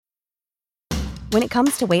When it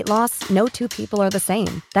comes to weight loss, no two people are the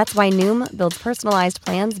same. That's why Noom builds personalized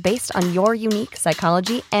plans based on your unique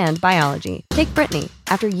psychology and biology. Take Brittany.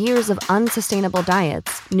 After years of unsustainable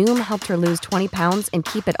diets, Noom helped her lose 20 pounds and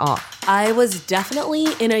keep it off. I was definitely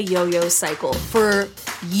in a yo-yo cycle for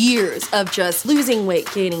years of just losing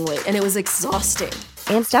weight, gaining weight, and it was exhausting.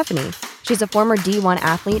 And Stephanie. She's a former D1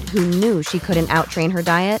 athlete who knew she couldn't out-train her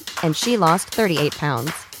diet, and she lost 38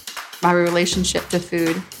 pounds. My relationship to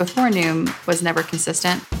food before Noom was never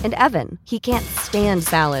consistent. And Evan, he can't stand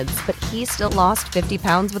salads, but he still lost 50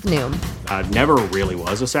 pounds with Noom. I never really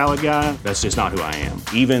was a salad guy. That's just not who I am.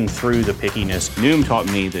 Even through the pickiness, Noom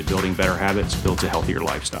taught me that building better habits builds a healthier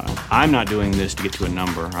lifestyle. I'm not doing this to get to a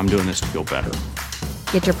number. I'm doing this to feel better.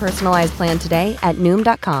 Get your personalized plan today at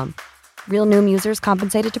Noom.com. Real Noom users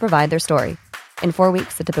compensated to provide their story. In 4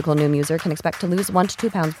 weeks, the typical Noom user can expect to lose 1 to 2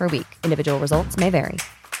 pounds per week. Individual results may vary.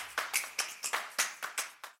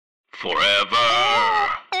 Forever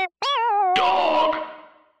Dog.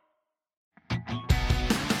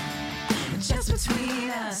 Just between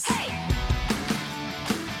us.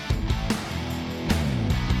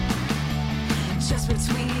 Just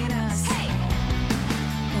between us.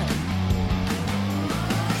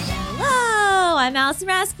 Hello, I'm Allison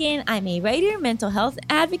Raskin. I'm a writer, mental health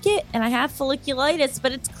advocate, and I have folliculitis,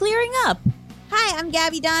 but it's clearing up. Hi, I'm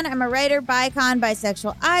Gabby Dunn. I'm a writer,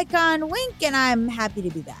 bisexual icon, wink, and I'm happy to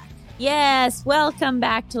be back. Yes, welcome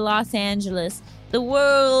back to Los Angeles, the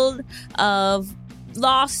world of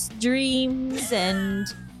lost dreams and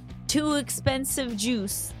too expensive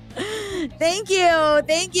juice. Thank you.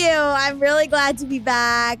 I'm really glad to be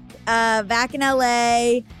back. Back in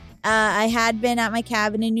LA. I had been at my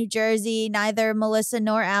cabin in New Jersey. Neither Melissa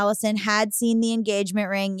nor Allison had seen the engagement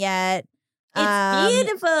ring yet. It's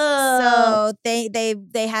beautiful. So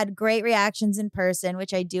they had great reactions in person,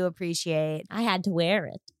 which I do appreciate. I had to wear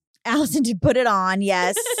it. Allison did put it on,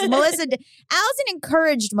 yes. Melissa did. Allison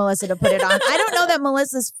encouraged Melissa to put it on. I don't know that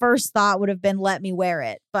Melissa's first thought would have been let me wear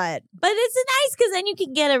it, but it's nice because then you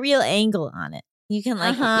can get a real angle on it. You can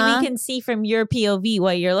you can see from your POV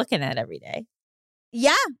what you're looking at every day.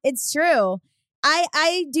 Yeah, it's true.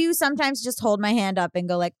 I do sometimes just hold my hand up and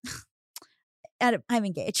go like, I'm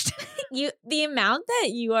engaged. The amount that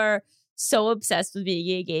you are so obsessed with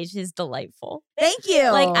being engaged is delightful. Thank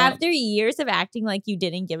you. Like after years of acting like you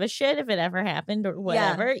didn't give a shit if it ever happened or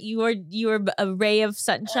whatever, you are a ray of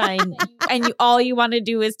sunshine, and all you want to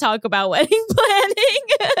do is talk about wedding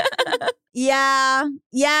planning.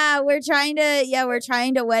 Yeah, we're trying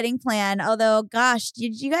to wedding plan. Although, gosh,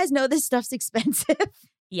 did you guys know this stuff's expensive?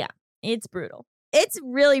 Yeah, it's brutal. It's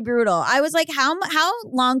really brutal. I was like, how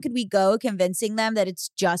long could we go convincing them that it's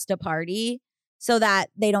just a party? So that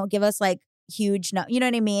they don't give us like huge, you know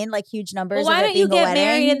what I mean? Like huge numbers. Well, why don't you get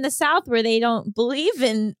married in the South where they don't believe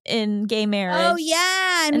in gay marriage? Oh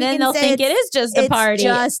yeah, and then they'll think it is just a party.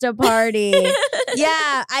 Just a party.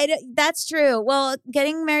 Yeah, that's true. Well,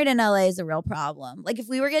 getting married in LA is a real problem. Like if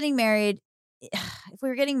we were getting married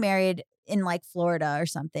in like Florida or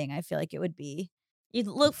something, I feel like it would be.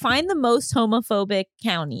 You find the most homophobic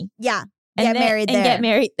county. Yeah, get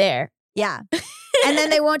married there. Yeah. And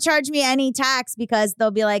then they won't charge me any tax because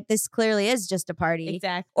they'll be like, this clearly is just a party.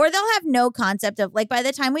 Exactly. Or they'll have no concept of, like, by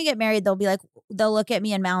the time we get married, they'll look at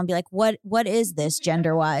me and Mal and be like, what is this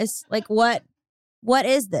gender wise? Like, what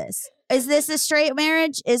is this? Is this a straight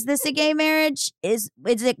marriage? Is this a gay marriage? Is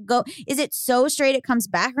it so straight it comes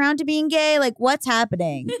back around to being gay? Like, what's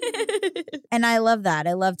happening? And I love that.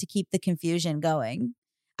 I love to keep the confusion going.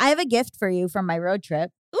 I have a gift for you from my road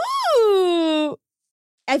trip. Ooh.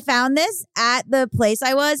 I found this at the place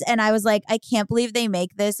I was, and I was like, I can't believe they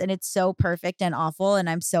make this, and it's so perfect and awful, and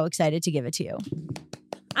I'm so excited to give it to you.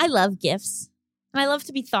 I love gifts. I love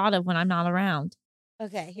to be thought of when I'm not around.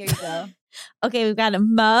 Okay, here you go. Okay, we've got a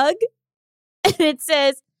mug, and it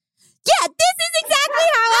says, yeah, this is exactly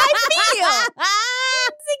how I feel.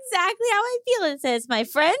 It's exactly how I feel. It says, my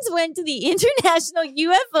friends went to the International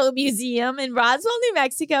UFO Museum in Roswell, New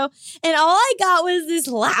Mexico, and all I got was this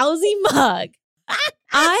lousy mug.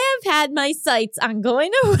 I have had my sights on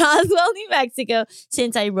going to Roswell, New Mexico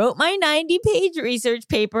since I wrote my 90-page research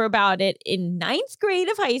paper about it in 9th grade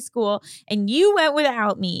of high school, and you went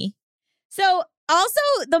without me. So also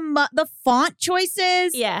the font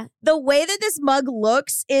choices, the way that this mug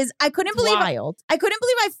looks is I couldn't believe I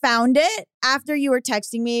found it after you were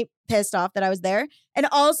texting me pissed off that I was there. And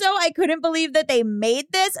also I couldn't believe that they made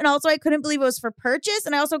this, and also I couldn't believe it was for purchase,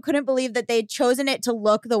 and I also couldn't believe that they'd chosen it to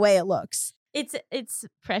look the way it looks. It's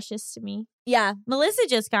precious to me. Yeah. Melissa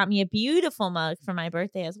just got me a beautiful mug for my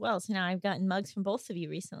birthday as well. So now I've gotten mugs from both of you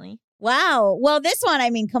recently. Wow. Well, this one, I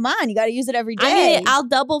mean, come on. You got to use it every day. I'll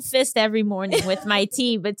double fist every morning with my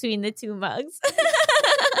tea between the two mugs.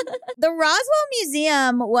 The Roswell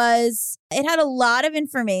Museum it had a lot of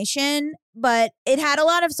information, but it had a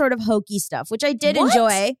lot of sort of hokey stuff, which I did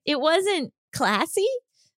enjoy. It wasn't classy?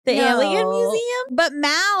 The No. Alien Museum? But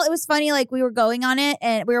Mal, it was funny, like we were going on it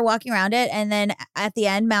and we were walking around it. And then at the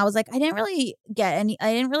end, Mal was like, I didn't really get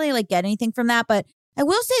anything from that. But I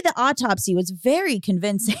will say the autopsy was very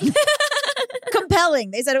convincing.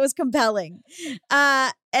 Compelling. They said it was compelling.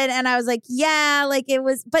 And I was like, yeah, like it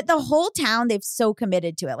was, but the whole town, they've so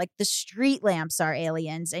committed to it. Like the street lamps are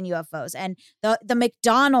aliens and UFOs, and the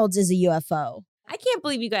McDonald's is a UFO. I can't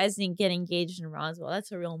believe you guys didn't get engaged in Roswell.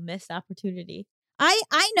 That's a real missed opportunity.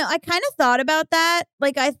 I know. I kind of thought about that.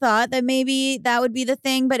 Like I thought that maybe that would be the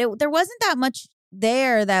thing, but there wasn't that much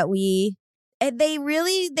there that they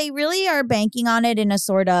really are banking on it in a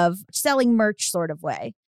sort of selling merch sort of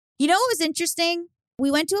way. You know what was interesting?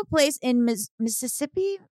 We went to a place in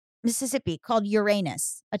Mississippi called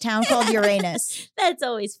Uranus, a town called Uranus. That's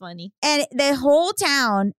always funny. And the whole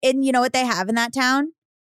town, and you know what they have in that town?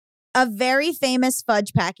 A very famous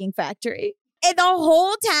fudge packing factory. And the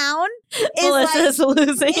whole town is Melissa's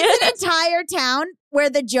losing it's it. an entire town where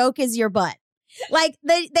the joke is your butt. Like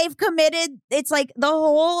they've committed. It's like the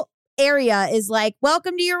whole area is like,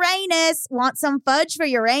 welcome to Uranus. Want some fudge for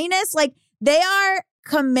Uranus? Like they are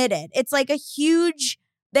committed. It's like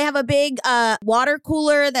they have a big water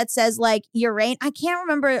cooler that says like Uranus. I can't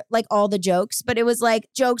remember like all the jokes, but it was like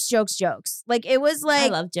jokes. Like it was like,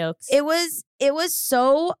 I love jokes. It was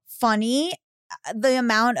so funny, the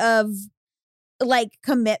amount of like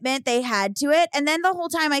commitment they had to it. And then the whole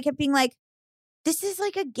time I kept being like, this is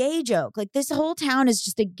like a gay joke. Like this whole town is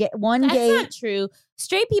just That's not true.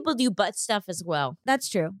 Straight people do butt stuff as well. That's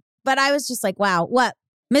true. But I was just like, wow, what?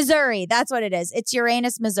 Missouri. That's what it is. It's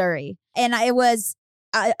Uranus, Missouri. And it was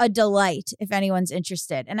a delight if anyone's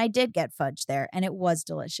interested. And I did get fudge there and it was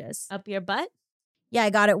delicious. Up your butt? Yeah, I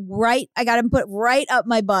got it right. I got it put right up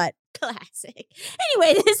my butt. Classic.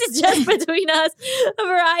 Anyway, this is Just Between Us, a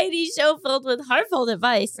variety show filled with heartfelt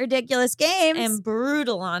advice, Ridiculous games. and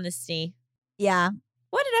brutal honesty. Yeah.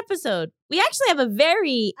 What an episode. We actually have a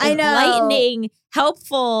very I know. enlightening,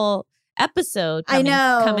 helpful episode coming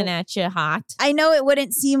at you hot. I know it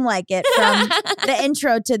wouldn't seem like it from the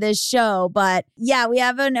intro to this show, but yeah, we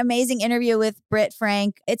have an amazing interview with Britt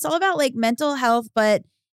Frank. It's all about like mental health, but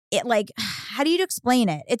it like, how do you explain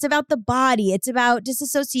it? It's about the body. It's about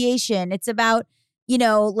disassociation. It's about, you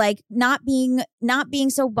know, like not being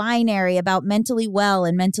so binary about mentally well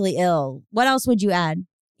and mentally ill. What else would you add?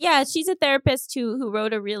 Yeah, she's a therapist who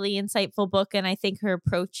wrote a really insightful book, and I think her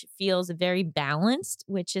approach feels very balanced,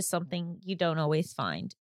 which is something you don't always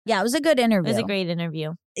find. Yeah, it was a good interview. It was a great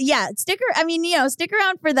interview. Yeah, stick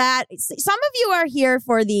around for that. Some of you are here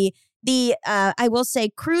for the I will say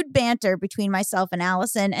crude banter between myself and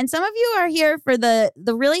Allison, and some of you are here for the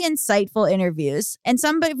really insightful interviews, and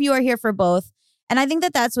some of you are here for both. And I think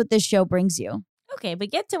that's what this show brings you. Okay, but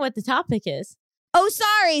get to what the topic is. Oh,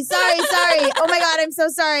 sorry. Oh my God, I'm so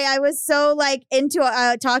sorry. I was so like into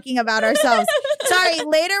talking about ourselves. Sorry.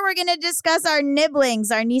 Later, we're going to discuss our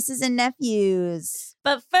Niblings, our nieces and nephews.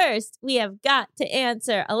 But first, we have got to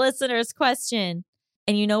answer a listener's question.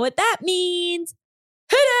 And you know what that means.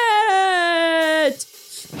 Hit it!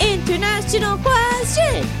 International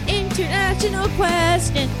question! International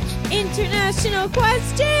question! International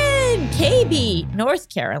question! KB,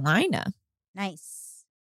 North Carolina. Nice.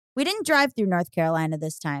 We didn't drive through North Carolina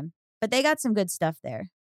this time, but they got some good stuff there.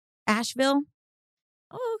 Asheville.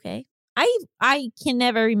 Oh, okay. I can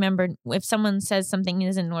never remember if someone says something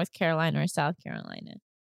is in North Carolina or South Carolina.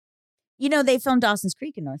 You know, they filmed Dawson's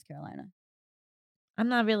Creek in North Carolina. I'm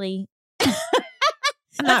not really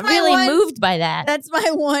moved by that. That's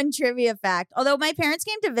my one trivia fact. Although my parents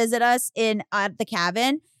came to visit us at the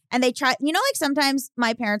cabin, and they tried, you know, like sometimes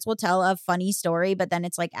my parents will tell a funny story, but then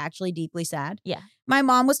it's like actually deeply sad. Yeah. My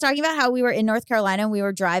mom was talking about how we were in North Carolina and we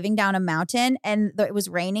were driving down a mountain and it was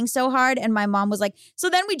raining so hard. And my mom was like, so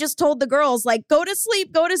then we just told the girls, like, go to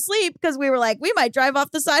sleep. Because we were like, we might drive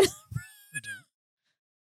off the side of the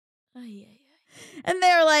road. And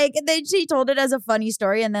they were like, she told it as a funny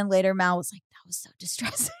story. And then later Mal was like, that was so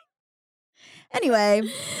distressing. Anyway.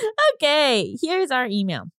 Okay, here's our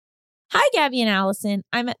email. Hi, Gabby and Allison.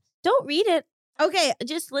 Don't read it. Okay.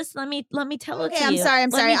 Just listen. Let me tell it to I'm you. sorry.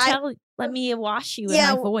 Let me wash you in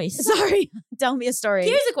my voice. Sorry. Tell me a story.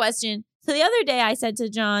 Here's a question. So the other day I said to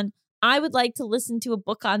John, I would like to listen to a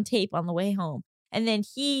book on tape on the way home. And then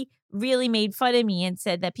he really made fun of me and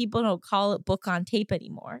said that people don't call it book on tape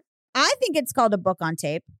anymore. I think it's called a book on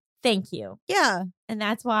tape. Thank you. Yeah. And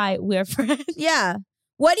that's why we're friends. Yeah.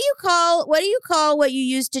 What do you call what you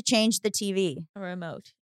use to change the TV? A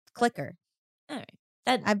remote. Clicker. All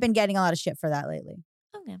right. I've been getting a lot of shit for that lately.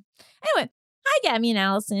 Okay. Anyway, hi, Gabby and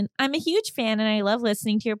Allison. I'm a huge fan and I love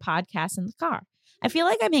listening to your podcast in the car. I feel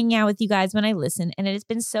like I'm hanging out with you guys when I listen, and it has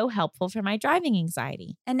been so helpful for my driving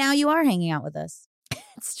anxiety. And now you are hanging out with us.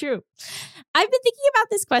 It's true. I've been thinking about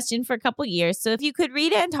this question for a couple years, so if you could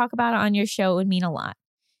read it and talk about it on your show, it would mean a lot.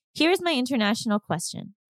 Here's my international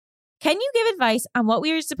question. Can you give advice on what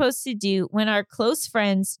we are supposed to do when our close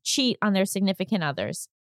friends cheat on their significant others?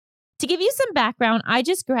 To give you some background, I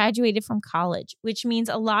just graduated from college, which means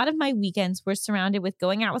a lot of my weekends were surrounded with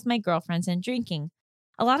going out with my girlfriends and drinking.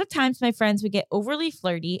 A lot of times my friends would get overly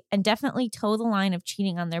flirty and definitely toe the line of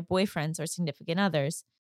cheating on their boyfriends or significant others.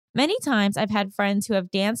 Many times I've had friends who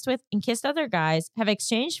have danced with and kissed other guys, have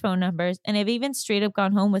exchanged phone numbers, and have even straight up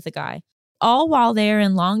gone home with a guy, all while they are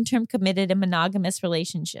in long-term committed and monogamous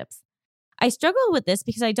relationships. I struggle with this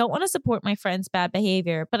because I don't want to support my friends' bad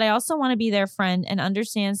behavior, but I also want to be their friend and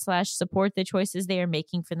understand/support the choices they are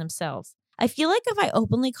making for themselves. I feel like if I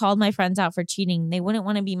openly called my friends out for cheating, they wouldn't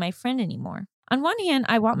want to be my friend anymore. On one hand,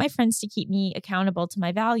 I want my friends to keep me accountable to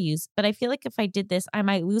my values, but I feel like if I did this, I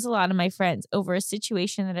might lose a lot of my friends over a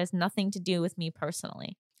situation that has nothing to do with me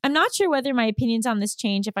personally. I'm not sure whether my opinions on this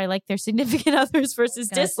change if I like their significant others versus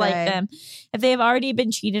dislike them, if they have already been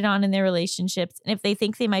cheated on in their relationships, and if they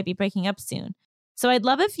think they might be breaking up soon. So I'd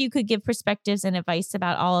love if you could give perspectives and advice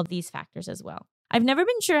about all of these factors as well. I've never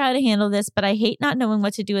been sure how to handle this, but I hate not knowing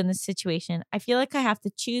what to do in this situation. I feel like I have to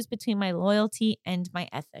choose between my loyalty and my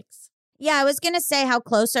ethics. Yeah, I was going to say, how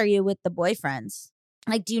close are you with the boyfriends?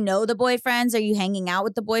 Like, do you know the boyfriends? Are you hanging out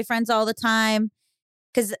with the boyfriends all the time?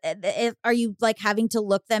 Because are you like having to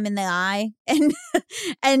look them in the eye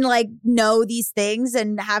and like know these things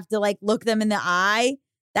and have to like look them in the eye?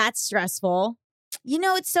 That's stressful. You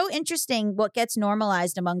know, it's so interesting what gets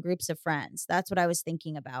normalized among groups of friends. That's what I was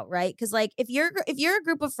thinking about, right? Because like if you're a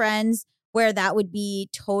group of friends where that would be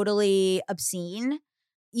totally obscene,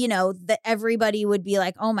 you know, that everybody would be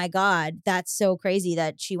like, oh my God, that's so crazy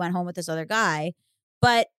that she went home with this other guy.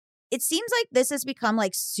 But it seems like this has become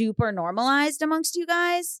like super normalized amongst you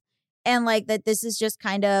guys. And like that this is just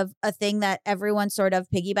kind of a thing that everyone sort of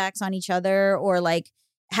piggybacks on each other or like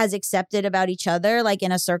has accepted about each other, like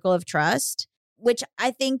in a circle of trust, which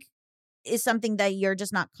I think is something that you're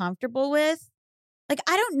just not comfortable with. Like,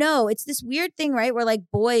 I don't know. It's this weird thing, right? Where like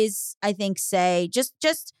boys, I think, say just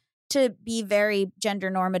to be very gender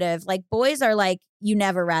normative, like boys are like, you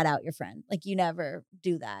never rat out your friend. Like you never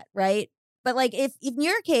do that. Right. But like if in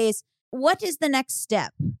your case, what is the next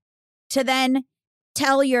step to then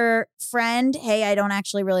tell your friend, hey, I don't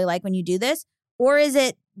actually really like when you do this? Or is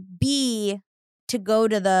it B, to go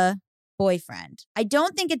to the boyfriend? I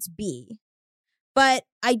don't think it's B, but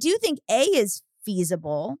I do think A is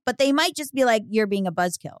feasible, but they might just be like, you're being a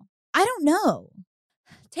buzzkill. I don't know.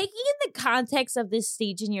 Taking in the context of this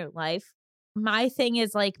stage in your life, my thing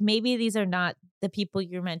is like, maybe these are not the people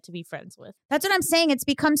you're meant to be friends with. That's what I'm saying. It's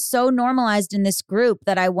become so normalized in this group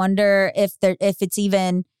that I wonder if it's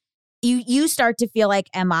even, you start to feel like,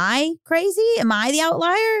 am I crazy? Am I the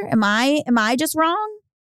outlier? Am I just wrong?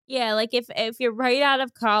 Yeah, like if you're right out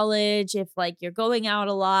of college, if like you're going out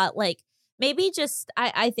a lot, like maybe just,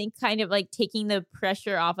 I think kind of like taking the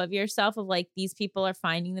pressure off of yourself of like, these people are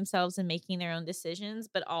finding themselves and making their own decisions,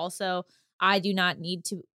 but also I do not need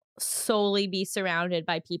to solely be surrounded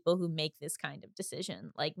by people who make this kind of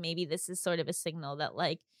decision. Like maybe this is sort of a signal that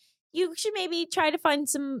like you should maybe try to find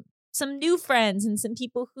some new friends and some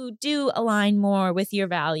people who do align more with your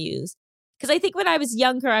values. Because I think when I was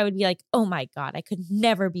younger, I would be like, oh my God, I could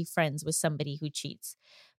never be friends with somebody who cheats.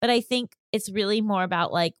 But I think it's really more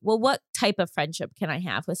about like, well, what type of friendship can I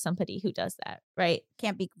have with somebody who does that, right?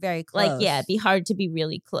 Can't be very close. Like, yeah, it'd be hard to be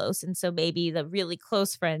really close. And so maybe the really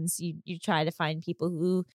close friends, you try to find people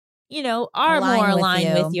who, you know, are more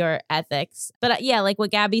aligned with your ethics. But yeah, like what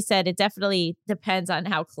Gabby said, it definitely depends on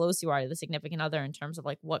how close you are to the significant other in terms of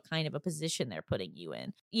like what kind of a position they're putting you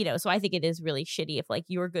in. You know, so I think it is really shitty if like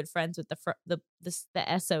you're good friends with the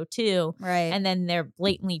SO2, right? And then they're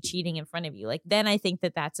blatantly cheating in front of you. Like then I think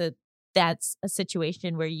that's a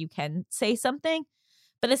situation where you can say something.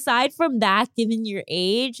 But aside from that, given your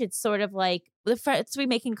age, it's sort of like the friends we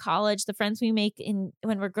make in college, the friends we make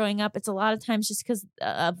when we're growing up, it's a lot of times just because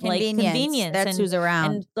of convenience. That's who's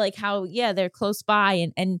around. And like how, yeah, they're close by.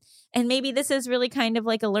 And maybe this is really kind of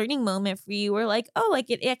like a learning moment for you where like, oh,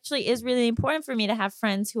 like it actually is really important for me to have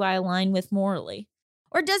friends who I align with morally.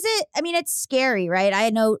 Or does it, I mean, it's scary, right?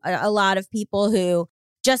 I know a lot of people who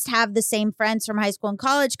just have the same friends from high school and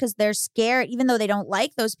college because they're scared, even though they don't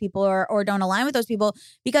like those people or don't align with those people,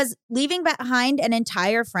 because leaving behind an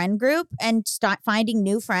entire friend group and finding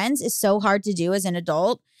new friends is so hard to do as an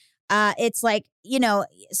adult. It's like, you know,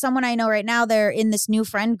 someone I know right now, they're in this new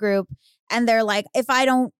friend group and they're like, if I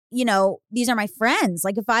don't, you know, these are my friends.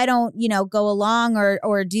 Like if I don't, you know, go along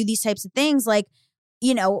or do these types of things, like,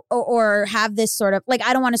 you know, or have this sort of like,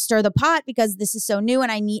 I don't want to stir the pot because this is so new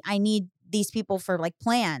and I need these people for like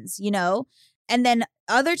plans, you know? And then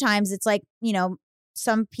other times it's like, you know,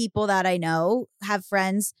 some people that I know have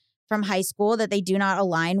friends from high school that they do not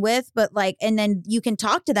align with, but like, and then you can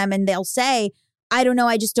talk to them and they'll say, I don't know,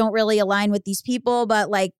 I just don't really align with these people, but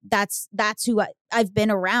like, that's who I've been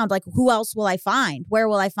around. Like, who else will I find? Where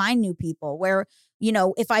will I find new people? Where, you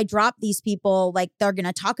know, if I drop these people, like they're going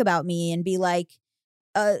to talk about me and be like,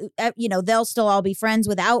 you know, they'll still all be friends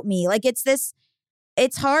without me. Like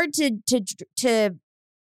it's hard to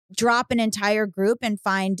drop an entire group and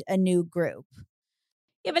find a new group.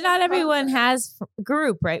 Yeah, but not everyone has a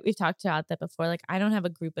group, right? We've talked about that before. Like, I don't have a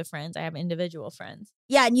group of friends. I have individual friends.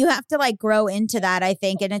 Yeah, and you have to like grow into that, I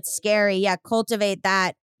think, and it's scary. Yeah, cultivate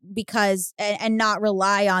that because and not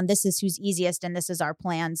rely on this is who's easiest and this is our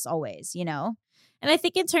plans always, you know? And I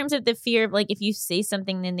think in terms of the fear of like, if you say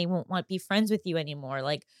something, then they won't want to be friends with you anymore.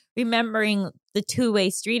 Like remembering the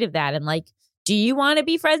two-way street of that and like, do you want to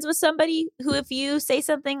be friends with somebody who, if you say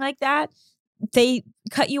something like that, they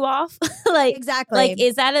cut you off? Like, exactly. Like,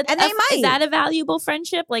 is that is that a valuable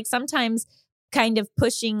friendship? Like sometimes kind of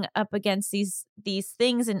pushing up against these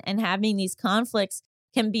things and having these conflicts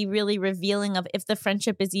can be really revealing of if the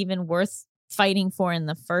friendship is even worth fighting for in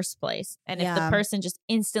the first place. And if the person just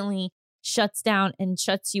instantly shuts down and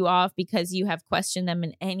shuts you off because you have questioned them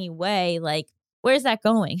in any way, like, where's that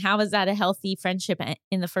going? How is that a healthy friendship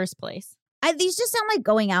in the first place? These just sound like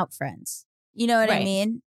going out friends. You know what I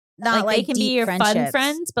mean? Not like they can be your friendships. fun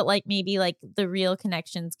friends, but like maybe like the real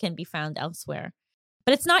connections can be found elsewhere.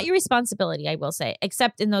 But it's not your responsibility, I will say,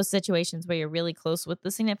 except in those situations where you're really close with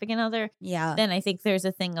the significant other. Yeah. Then I think there's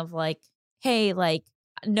a thing of like, hey, like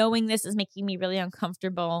knowing this is making me really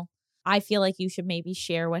uncomfortable. I feel like you should maybe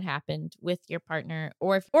share what happened with your partner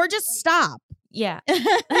or just stop. Yeah.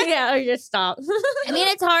 Yeah, or just stop. I mean,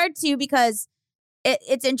 it's hard too because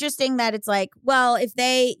it's interesting that it's like, well, if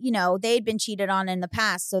they, you know, they'd been cheated on in the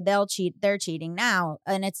past, so they're cheating now.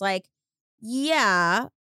 And it's like, yeah,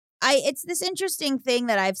 it's this interesting thing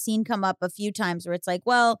that I've seen come up a few times where it's like,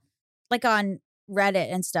 well, like on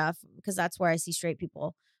Reddit and stuff, because that's where I see straight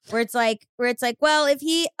people, where it's like, well, if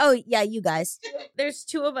he, oh yeah, you guys. There's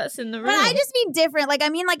two of us in the room. But I just mean different. Like, I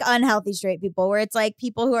mean like unhealthy straight people where it's like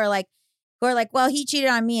people who are like, well, he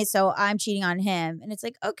cheated on me, so I'm cheating on him. And it's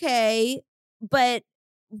like, okay. But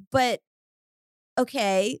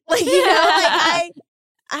okay, like, you know, like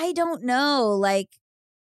I don't know, like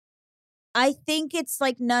I think it's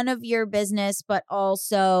like none of your business, but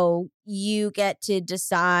also you get to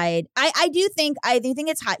decide. I do think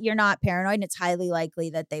it's you're not paranoid, and it's highly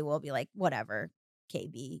likely that they will be like, whatever,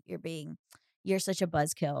 KB, you're such a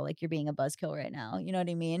buzzkill, like you're being a buzzkill right now. You know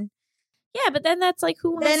what I mean? Yeah, but then that's like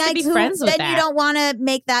who wants to be friends with that? Then you don't want to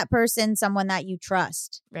make that person someone that you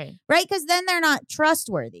trust. Right. Right? Because then they're not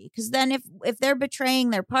trustworthy. Because then if they're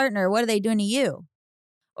betraying their partner, what are they doing to you?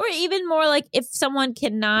 Or even more like if someone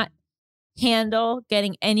cannot handle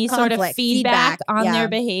getting any sort of feedback on their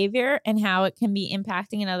behavior and how it can be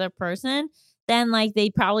impacting another person, then like they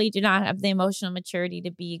probably do not have the emotional maturity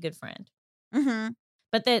to be a good friend. Mm-hmm.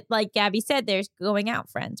 But that, like Gabby said, there's going out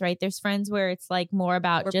friends, right? There's friends where it's like more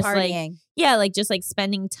about We're just partying. like, yeah, like just like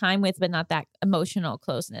spending time with, but not that emotional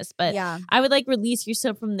closeness. But yeah. I would like release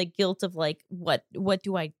yourself from the guilt of like, what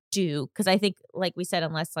do I do? Because I think, like we said,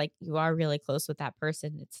 unless like you are really close with that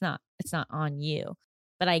person, it's not on you.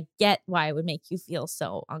 But I get why it would make you feel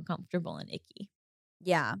so uncomfortable and icky.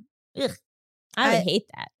 Yeah. Ugh. I would hate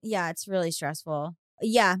that. Yeah, it's really stressful.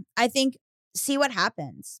 Yeah, I think see what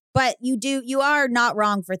happens. But you are not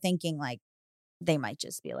wrong for thinking like they might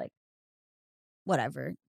just be like,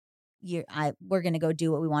 whatever. We're gonna go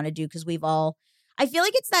do what we want to do because I feel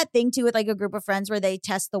like it's that thing too with like a group of friends where they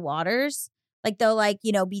test the waters. Like they'll like,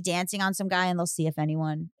 you know, be dancing on some guy and they'll see if any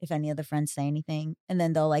of the friends say anything. And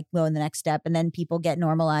then they'll like go in the next step and then people get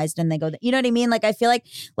normalized and they go, you know what I mean? Like I feel like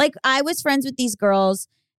I was friends with these girls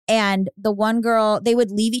and the one girl, they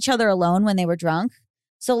would leave each other alone when they were drunk.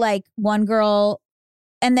 So like one girl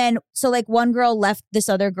left this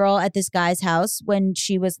other girl at this guy's house when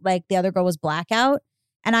she was like, the other girl was blackout.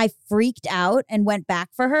 And I freaked out and went back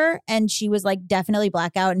for her. And she was like definitely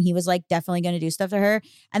blackout. And he was like definitely going to do stuff to her.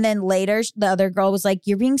 And then later the other girl was like,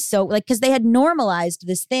 you're being so like, because they had normalized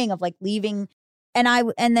this thing of like leaving And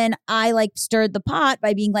then I like stirred the pot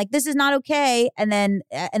by being like, this is not okay. And then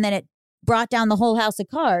it brought down the whole house of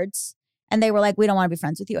cards. And they were like, we don't want to be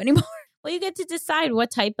friends with you anymore. Well, you get to decide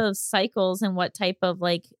what type of cycles and what type of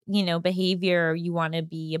behavior you want to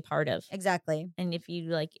be a part of. Exactly. And if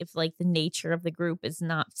the nature of the group is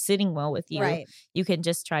not sitting well with you, Right. you can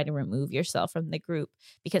just try to remove yourself from the group,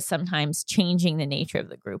 because sometimes changing the nature of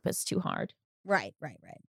the group is too hard. Right.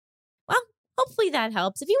 Well, hopefully that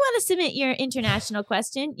helps. If you want to submit your international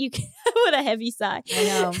question, you can. What a heavy sigh. I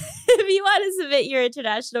know. If you want to submit your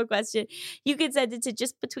international question, you can send it to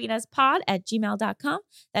justbetweenuspod@gmail.com.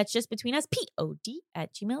 That's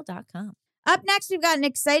justbetweenuspod@gmail.com. Up next, we've got an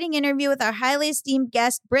exciting interview with our highly esteemed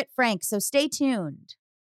guest, Britt Frank. So stay tuned.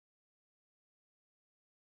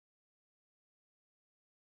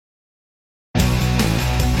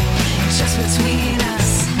 Just between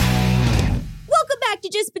us. Welcome back to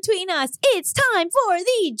Just Between Us. It's time for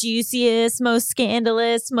the juiciest, most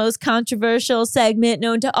scandalous, most controversial segment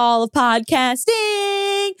known to all of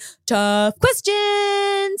podcasting. Tough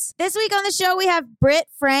questions. This week on the show, we have Britt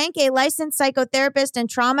Frank, a licensed psychotherapist and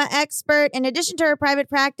trauma expert. In addition to her private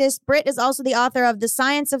practice, Britt is also the author of The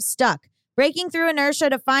Science of Stuck, Breaking Through Inertia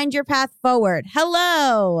to Find Your Path Forward.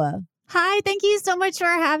 Hello. Hi, thank you so much for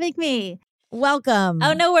having me. Welcome.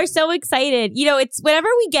 Oh no, we're so excited. It's whenever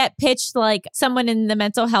we get pitched like someone in the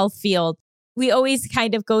mental health field, we always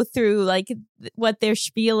kind of go through like what their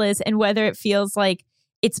spiel is and whether it feels like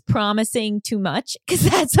it's promising too much, because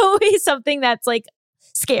that's always something that's like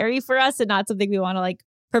scary for us and not something we want to like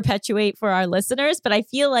perpetuate for our listeners. But I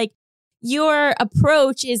feel like your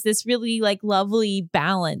approach is this really like lovely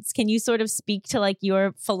balance. Can you sort of speak to like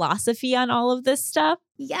your philosophy on all of this stuff?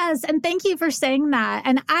 Yes, and thank you for saying that.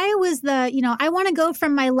 And I was I want to go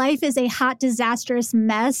from my life is a hot, disastrous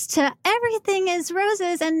mess to everything is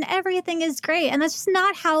roses and everything is great. And that's just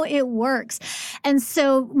not how it works. And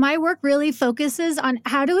so my work really focuses on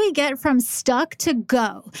how do we get from stuck to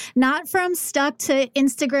go, not from stuck to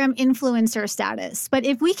Instagram influencer status. But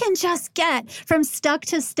if we can just get from stuck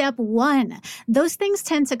to step one, those things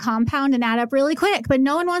tend to compound and add up really quick. But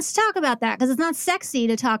no one wants to talk about that because it's not sexy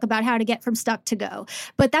to talk about how to get from stuck to go.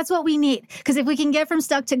 But that's what we need, because if we can get from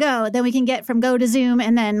stuck to go, then we can get from go to Zoom.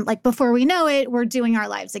 And then like before we know it, we're doing our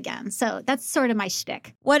lives again. So that's sort of my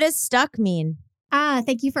shtick. What does stuck mean?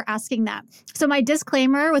 Thank you for asking that. So my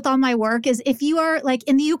disclaimer with all my work is if you are like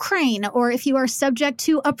in the Ukraine or if you are subject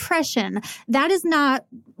to oppression, that is not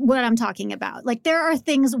what I'm talking about. Like there are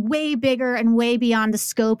things way bigger and way beyond the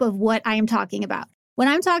scope of what I am talking about. When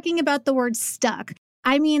I'm talking about the word stuck,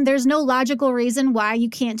 I mean, there's no logical reason why you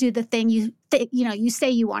can't do the thing you say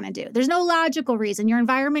you want to do. There's no logical reason. Your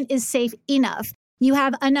environment is safe enough. You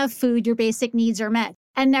have enough food. Your basic needs are met.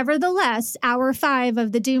 And nevertheless, hour 5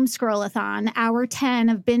 of the doom scroll-a-thon, hour 10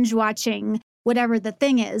 of binge watching, whatever the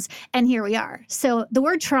thing is, and here we are. So the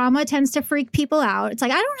word trauma tends to freak people out. It's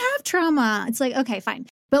like, I don't have trauma. It's like, okay, fine.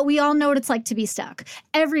 But we all know what it's like to be stuck.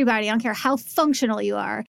 Everybody, I don't care how functional you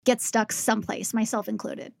are, gets stuck someplace, myself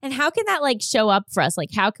included. And how can that like show up for us?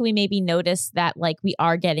 Like, how can we maybe notice that like we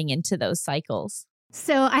are getting into those cycles?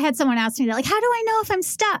 So I had someone ask me, like, how do I know if I'm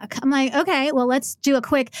stuck? I'm like, okay, well, let's do a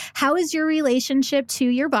quick, how is your relationship to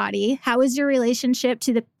your body? How is your relationship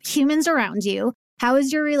to the humans around you? How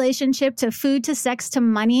is your relationship to food, to sex, to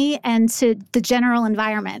money, and to the general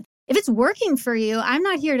environment? If it's working for you, I'm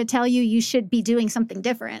not here to tell you you should be doing something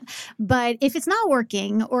different. But if it's not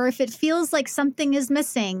working, or if it feels like something is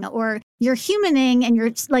missing, or you're humaning and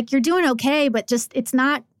you're doing okay, but just it's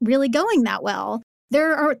not really going that well,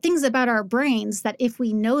 there are things about our brains that if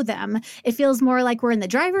we know them, it feels more like we're in the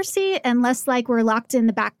driver's seat and less like we're locked in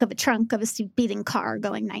the back of a trunk of a speeding car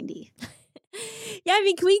going 90. Yeah, I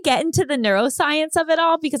mean, can we get into the neuroscience of it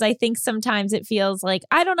all? Because I think sometimes it feels like,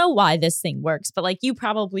 I don't know why this thing works, but like you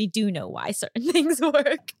probably do know why certain things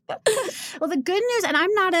work. Well, the good news, and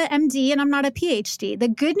I'm not an MD and I'm not a PhD, the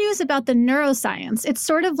good news about the neuroscience, it's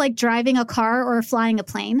sort of like driving a car or flying a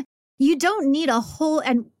plane. You don't need a whole,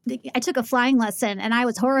 and I took a flying lesson and I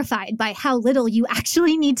was horrified by how little you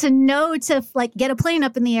actually need to know to like get a plane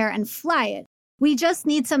up in the air and fly it. We just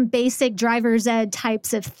need some basic driver's ed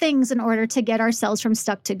types of things in order to get ourselves from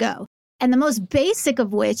stuck to go. And the most basic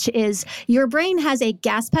of which is your brain has a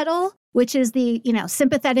gas pedal, which is the,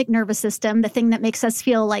 sympathetic nervous system, the thing that makes us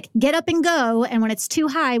feel like get up and go. And when it's too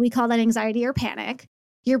high, we call that anxiety or panic.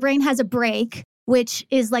 Your brain has a brake, which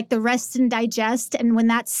is like the rest and digest. And when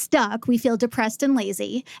that's stuck, we feel depressed and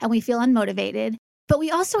lazy and we feel unmotivated. But we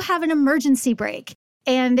also have an emergency brake.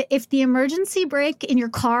 And if the emergency brake in your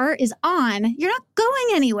car is on, you're not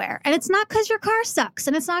going anywhere. And it's not because your car sucks.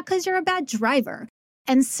 And it's not because you're a bad driver.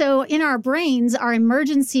 And so in our brains, our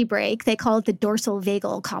emergency brake, they call it the dorsal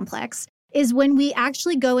vagal complex, is when we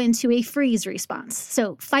actually go into a freeze response.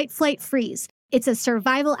 So fight, flight, freeze. It's a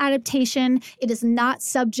survival adaptation. It is not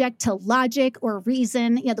subject to logic or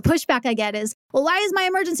reason. The pushback I get is, well, why is my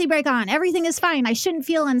emergency brake on? Everything is fine. I shouldn't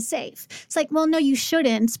feel unsafe. It's like, well, no, you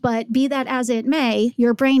shouldn't. But be that as it may,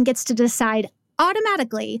 your brain gets to decide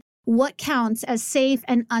automatically what counts as safe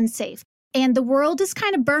and unsafe. And the world is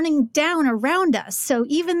kind of burning down around us. So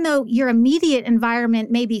even though your immediate environment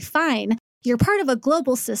may be fine, you're part of a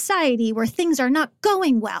global society where things are not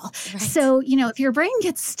going well. Right. So, if your brain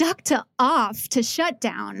gets stuck to off, to shut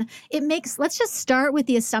down, let's just start with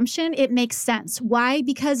the assumption it makes sense. Why?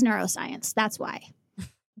 Because neuroscience. That's why.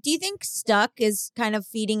 Do you think stuck is kind of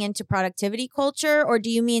feeding into productivity culture? Or do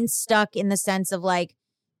you mean stuck in the sense of like,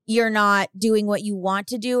 you're not doing what you want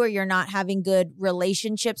to do, or you're not having good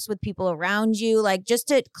relationships with people around you? Like, just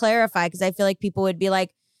to clarify, because I feel like people would be like,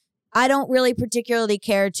 I don't really particularly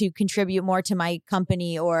care to contribute more to my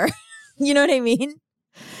company, or, you know what I mean?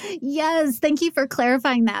 Yes, thank you for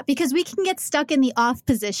clarifying that, because we can get stuck in the off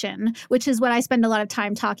position, which is what I spend a lot of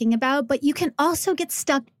time talking about, but you can also get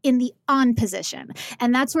stuck in the on position.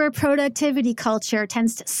 And that's where productivity culture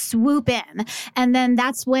tends to swoop in. And then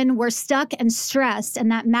that's when we're stuck and stressed, and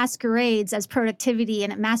that masquerades as productivity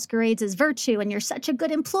and it masquerades as virtue. And you're such a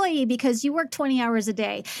good employee because you work 20 hours a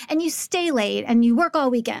day and you stay late and you work all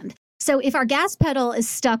weekend. So if our gas pedal is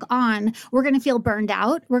stuck on, we're going to feel burned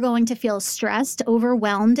out. We're going to feel stressed,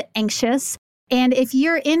 overwhelmed, anxious. And if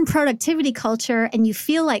you're in productivity culture and you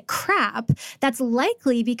feel like crap, that's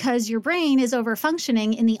likely because your brain is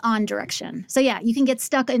overfunctioning in the on direction. So yeah, you can get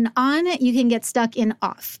stuck in on, you can get stuck in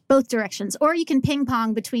off, both directions, or you can ping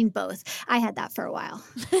pong between both. I had that for a while.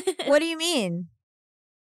 What do you mean?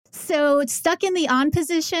 So stuck in the on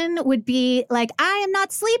position would be like, I am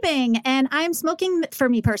not sleeping and I'm smoking, for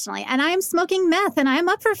me personally, and I'm smoking meth and I'm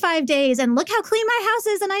up for 5 days and look how clean my house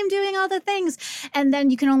is and I'm doing all the things. And then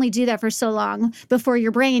you can only do that for so long before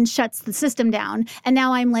your brain shuts the system down. And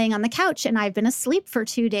now I'm laying on the couch and I've been asleep for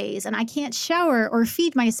 2 days and I can't shower or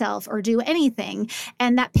feed myself or do anything.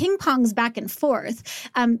 And that ping pongs back and forth.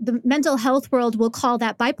 The mental health world will call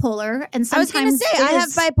that bipolar. And sometimes I was going to say, I have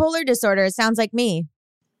bipolar disorder. It sounds like me.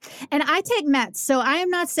 And I take meds, so I am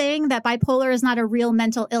not saying that bipolar is not a real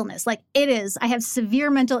mental illness. Like, it is. I have severe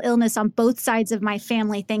mental illness on both sides of my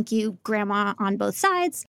family. Thank you, Grandma, on both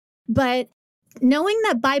sides. But knowing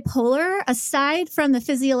that bipolar, aside from the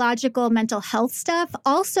physiological mental health stuff,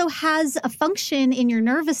 also has a function in your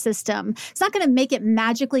nervous system. It's not going to make it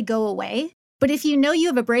magically go away. But if you know you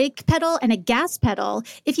have a brake pedal and a gas pedal,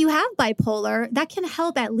 if you have bipolar, that can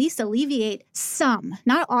help at least alleviate some.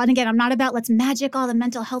 Not all. And again, I'm not about let's magic all the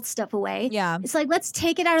mental health stuff away. Yeah. It's like, let's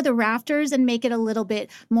take it out of the rafters and make it a little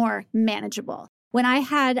bit more manageable. When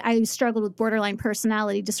I struggled with borderline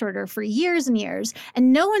personality disorder for years and years,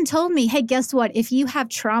 and no one told me, hey, guess what? If you have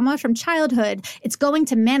trauma from childhood, it's going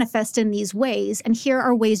to manifest in these ways. And here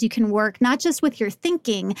are ways you can work, not just with your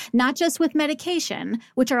thinking, not just with medication,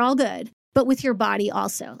 which are all good, but with your body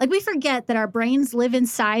also. Like, we forget that our brains live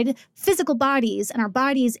inside physical bodies and our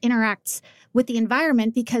bodies interact with the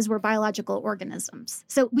environment because we're biological organisms.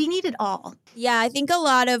 So we need it all. Yeah, I think a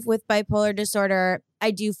lot of with bipolar disorder,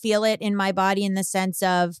 I do feel it in my body in the sense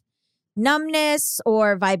of numbness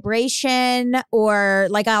or vibration, or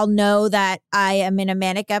like I'll know that I am in a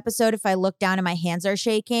manic episode if I look down and my hands are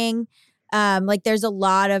shaking. Like, there's a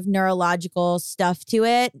lot of neurological stuff to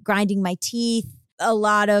it, grinding my teeth. A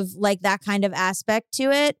lot of like that kind of aspect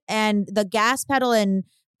to it. And the gas pedal and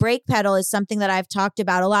brake pedal is something that I've talked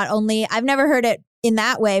about a lot. Only I've never heard it in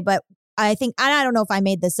that way, but I think, I don't know if I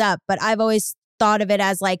made this up, but I've always thought of it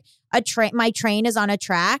as like a train. My train is on a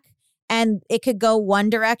track and it could go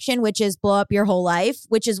one direction, which is blow up your whole life,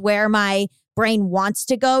 which is where my brain wants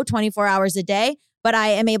to go 24 hours a day. But I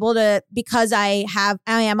am able to, because I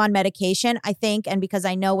am on medication, I think, and because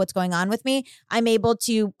I know what's going on with me, I'm able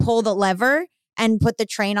to pull the lever and put the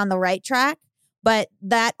train on the right track. But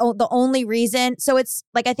the only reason, so it's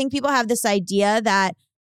like, I think people have this idea that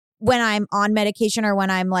when I'm on medication or when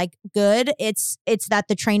I'm like good, it's that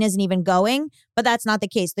the train isn't even going, but that's not the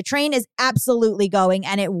case. The train is absolutely going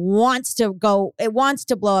and it wants to go, it wants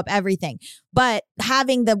to blow up everything. But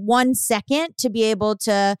having the 1 second to be able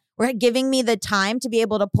to, or giving me the time to be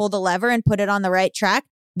able to pull the lever and put it on the right track,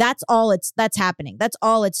 that's happening. That's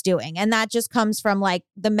all it's doing. And that just comes from like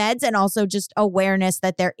the meds and also just awareness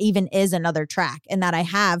that there even is another track and that I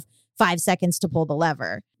have 5 seconds to pull the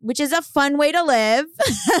lever, which is a fun way to live.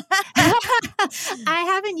 I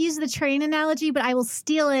haven't used the train analogy, but I will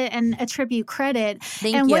steal it and attribute credit.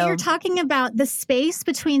 Thank and you. what you're talking about, the space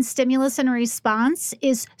between stimulus and response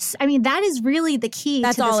is, I mean, that is really the key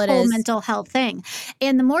That's to this all it whole is. mental health thing.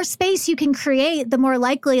 And the more space you can create, the more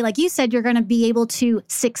likely, like you said, you're going to be able to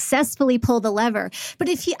successfully pull the lever. But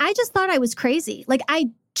I just thought I was crazy. Like I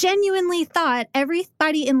genuinely thought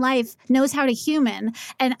everybody in life knows how to human,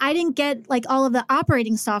 and I didn't get like all of the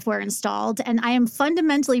operating software installed, and I am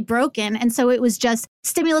fundamentally broken. And so it was just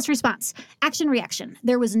stimulus response, action reaction.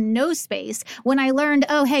 There was no space. When I learned,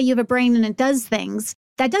 oh, hey, you have a brain and it does things,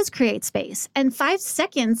 that does create space. And 5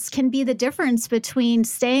 seconds can be the difference between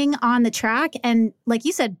staying on the track and, like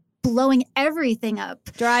you said, blowing everything up.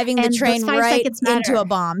 Driving the And train those 5 right seconds into matter. a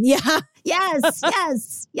bomb. Yeah.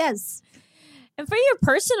 Yes. And for your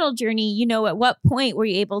personal journey, at what point were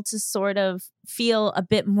you able to sort of feel a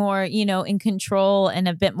bit more, in control and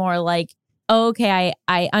a bit more like, oh, okay,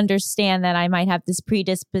 I understand that I might have this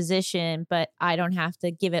predisposition, but I don't have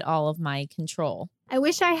to give it all of my control. I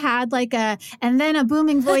wish I had and then a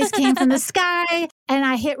booming voice came from the sky and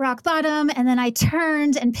I hit rock bottom and then I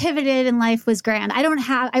turned and pivoted and life was grand.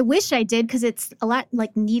 I wish I did because it's a lot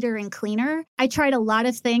like neater and cleaner. I tried a lot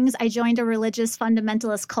of things. I joined a religious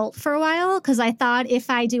fundamentalist cult for a while because I thought if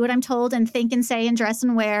I do what I'm told and think and say and dress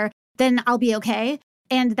and wear, then I'll be okay.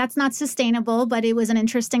 And that's not sustainable, but it was an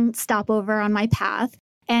interesting stopover on my path.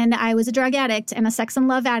 And I was a drug addict and a sex and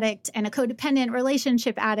love addict and a codependent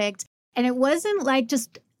relationship addict. And it wasn't like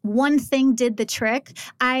just one thing did the trick.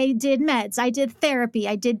 I did meds, I did therapy,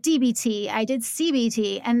 I did DBT, I did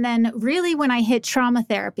CBT. And then really when I hit trauma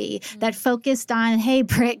therapy that focused on, hey,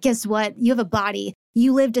 Britt, guess what? You have a body.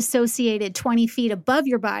 You live dissociated 20 feet above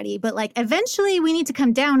your body. But like eventually we need to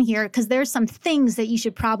come down here because there's some things that you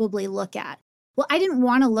should probably look at. Well, I didn't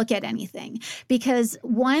want to look at anything because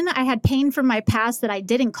 1, I had pain from my past that I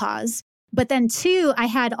didn't cause. But then 2, I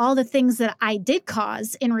had all the things that I did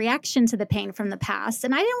cause in reaction to the pain from the past.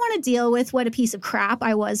 And I didn't want to deal with what a piece of crap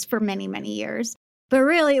I was for many, many years. But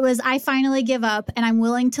really it was, I finally give up and I'm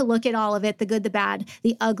willing to look at all of it, the good, the bad,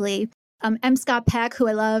 the ugly. M. Scott Peck, who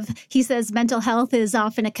I love, he says mental health is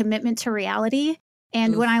often a commitment to reality.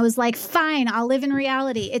 And when I was like, fine, I'll live in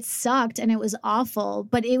reality, it sucked and it was awful,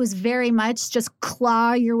 but it was very much just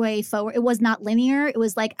claw your way forward. It was not linear. It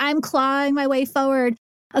was like, I'm clawing my way forward.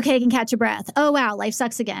 Okay, I can catch a breath. Oh, wow, life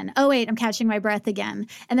sucks again. Oh, wait, I'm catching my breath again.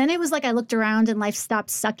 And then it was like I looked around and life stopped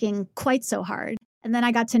sucking quite so hard. And then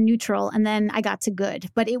I got to neutral and then I got to good.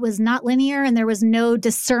 But it was not linear and there was no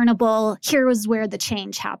discernible, here was where the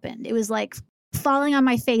change happened. It was like falling on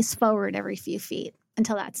my face forward every few feet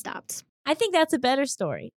until that stopped. I think that's a better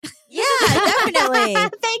story. Yeah, definitely.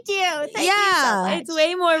 Thank you. Thank you so much. It's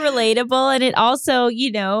way more relatable. And it also,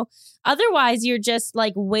 otherwise you're just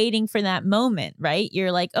like waiting for that moment, right?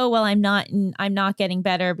 You're like, oh, well, I'm not getting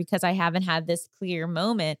better because I haven't had this clear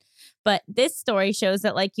moment. But this story shows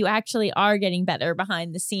that like you actually are getting better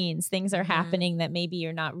behind the scenes. Things are happening that maybe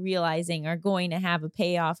you're not realizing are going to have a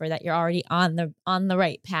payoff, or that you're already on the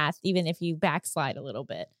right path, even if you backslide a little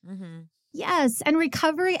bit. Mm-hmm. Yes. And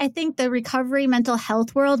recovery, I think the recovery mental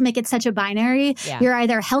health world make it such a binary. Yeah. You're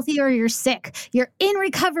either healthy or you're sick. You're in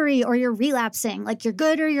recovery or you're relapsing. Like you're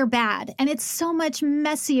good or you're bad. And it's so much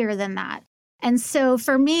messier than that. And so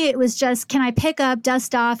for me, it was just, can I pick up,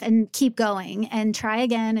 dust off, and keep going and try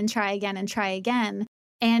again and try again and try again?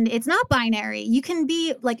 And it's not binary. You can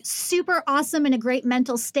be like super awesome in a great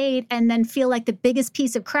mental state and then feel like the biggest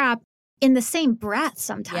piece of crap in the same breath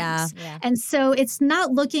sometimes. Yeah. And so it's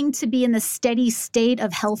not looking to be in the steady state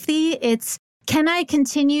of healthy. It's, can I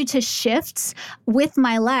continue to shift with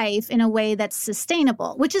my life in a way that's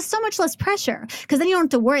sustainable, which is so much less pressure, because then you don't have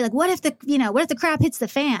to worry, like, what if the crap hits the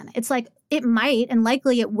fan? It's like, it might, and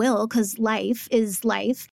likely it will, because life is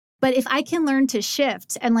life. But if I can learn to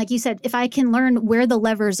shift, and like you said, if I can learn where the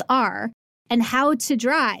levers are and how to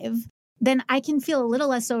drive, then I can feel a little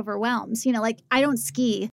less overwhelmed. Like I don't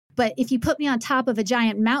ski, but if you put me on top of a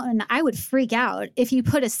giant mountain, I would freak out. If you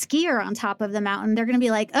put a skier on top of the mountain, they're going to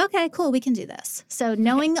be like, okay, cool, we can do this. So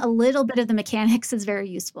knowing a little bit of the mechanics is very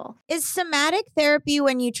useful. Is somatic therapy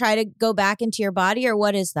when you try to go back into your body, or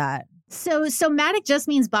what is that? So somatic just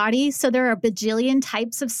means body. So there are a bajillion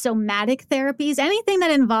types of somatic therapies. Anything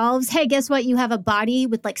that involves, hey, guess what? You have a body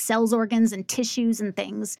with like cells, organs, and tissues and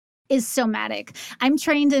things is somatic. I'm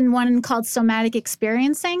trained in one called somatic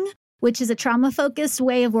experiencing, which is a trauma-focused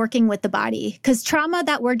way of working with the body. Because trauma,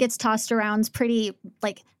 that word gets tossed around pretty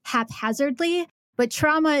like haphazardly. But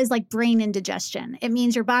trauma is like brain indigestion. It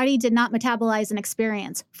means your body did not metabolize an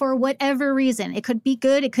experience for whatever reason. It could be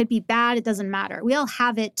good, it could be bad, it doesn't matter. We all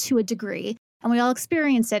have it to a degree, and we all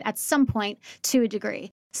experience it at some point to a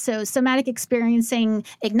degree. So somatic experiencing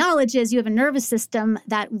acknowledges you have a nervous system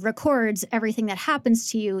that records everything that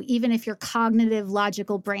happens to you, even if your cognitive,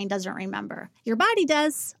 logical brain doesn't remember. Your body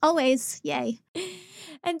does, always. Yay.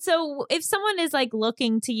 And so if someone is like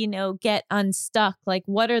looking to, get unstuck, like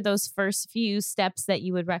what are those first few steps that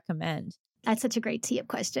you would recommend? That's such a great tee-up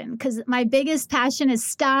question, because my biggest passion is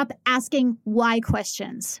stop asking why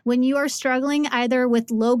questions. When you are struggling either with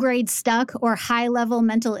low-grade stuck or high-level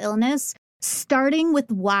mental illness, starting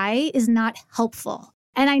with why is not helpful.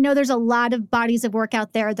 And I know there's a lot of bodies of work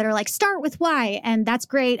out there that are like, start with why. And that's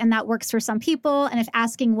great. And that works for some people. And if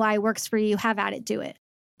asking why works for you, have at it, do it.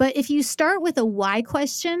 But if you start with a why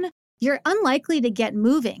question, you're unlikely to get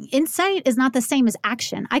moving. Insight is not the same as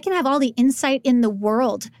action. I can have all the insight in the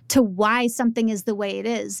world to why something is the way it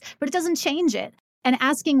is, but it doesn't change it. And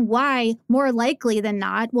asking why, more likely than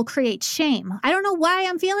not, will create shame. I don't know why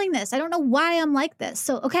I'm feeling this. I don't know why I'm like this.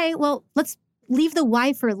 So, okay, well, let's leave the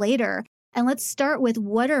why for later. And let's start with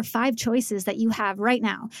what are 5 choices that you have right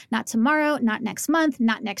now? Not tomorrow, not next month,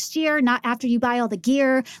 not next year, not after you buy all the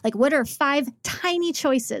gear. Like, what are 5 tiny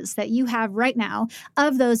choices that you have right now?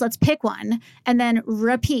 Of those, let's pick one and then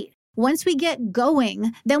repeat. Once we get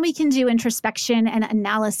going, then we can do introspection and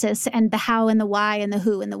analysis and the how and the why and the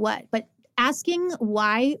who and the what. But asking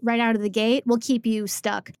why right out of the gate will keep you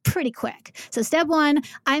stuck pretty quick. So step 1,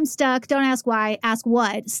 I'm stuck. Don't ask why, ask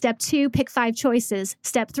what. Step 2, pick 5 choices.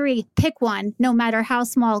 Step 3, pick one, no matter how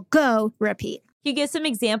small, go, repeat. Can you give some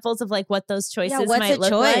examples of like what those choices what's might a look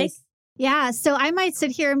choice? like? Yeah, so I might sit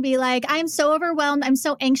here and be like, I'm so overwhelmed. I'm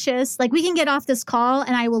so anxious. Like, we can get off this call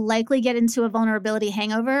and I will likely get into a vulnerability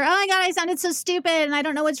hangover. Oh my God, I sounded so stupid and I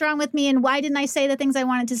don't know what's wrong with me. And why didn't I say the things I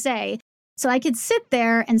wanted to say? So I could sit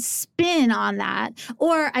there and spin on that,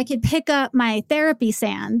 or I could pick up my therapy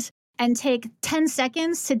sand and take 10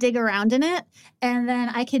 seconds to dig around in it. And then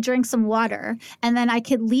I could drink some water, and then I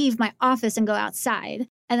could leave my office and go outside.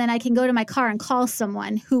 And then I can go to my car and call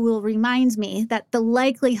someone who will remind me that the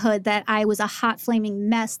likelihood that I was a hot flaming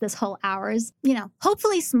mess this whole hour is,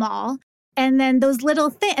 hopefully small. And then those little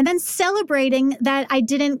things, and then celebrating that I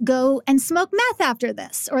didn't go and smoke meth after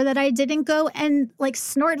this, or that I didn't go and like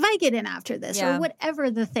snort Vicodin after this, or whatever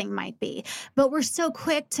the thing might be. But we're so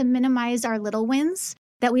quick to minimize our little wins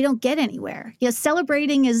that we don't get anywhere.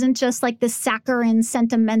 Celebrating isn't just like this saccharine,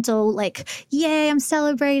 sentimental, like, yay, I'm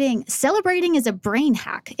celebrating. Celebrating is a brain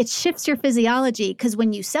hack. It shifts your physiology because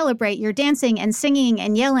when you celebrate, you're dancing and singing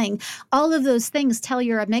and yelling. All of those things tell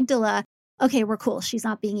your amygdala, okay, we're cool. She's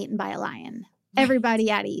not being eaten by a lion. Everybody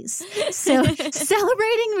at ease. So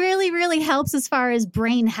celebrating really, really helps as far as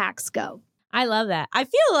brain hacks go. I love that. I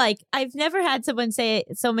feel like I've never had someone say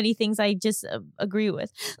so many things I just agree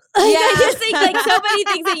with. I just think like so many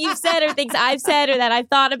things that you've said or things I've said or that I've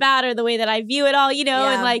thought about or the way that I view it all,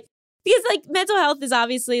 and like, because like mental health is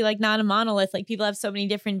obviously like not a monolith. Like people have so many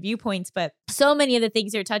different viewpoints, but so many of the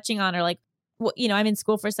things you're touching on are like, I'm in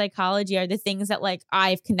school for psychology are the things that like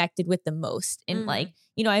I've connected with the most. And like,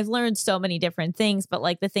 I've learned so many different things, but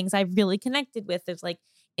like the things I've really connected with is like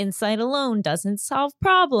insight alone doesn't solve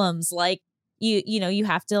problems. Like you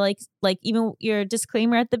have to like even your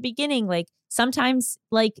disclaimer at the beginning, like sometimes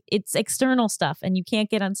like it's external stuff and you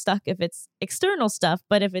can't get unstuck if it's external stuff.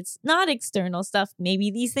 But if it's not external stuff,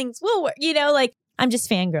 maybe these things will work, like I'm just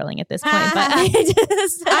fangirling at this point, but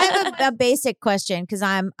I have a basic question because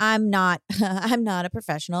I'm not a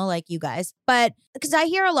professional like you guys, but because I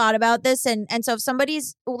hear a lot about this, and so if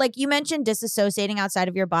somebody's like you mentioned disassociating outside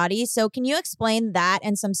of your body, so can you explain that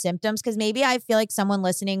and some symptoms? Because maybe I feel like someone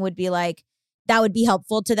listening would be like that would be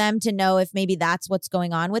helpful to them to know if maybe that's what's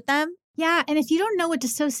going on with them. Yeah, and if you don't know what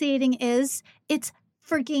dissociating is, it's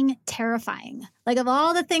freaking terrifying. Like of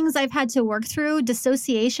all the things I've had to work through,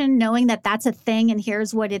 dissociation, knowing that that's a thing and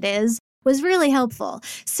here's what it is, was really helpful.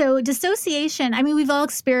 So dissociation, I mean, we've all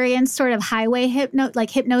experienced sort of highway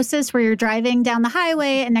hypnosis where you're driving down the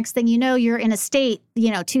highway and next thing you know, you're in a state,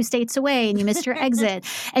 2 states away and you missed your exit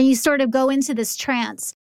and you sort of go into this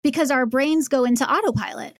trance because our brains go into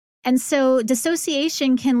autopilot. And so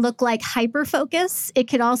dissociation can look like hyperfocus. It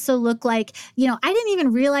could also look like, I didn't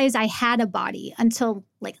even realize I had a body until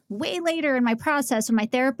like way later in my process when my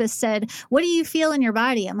therapist said, what do you feel in your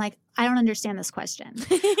body? I'm like, I don't understand this question.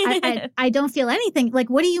 I don't feel anything. Like,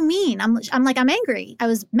 what do you mean? I'm like, I'm angry. I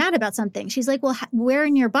was mad about something. She's like, well, where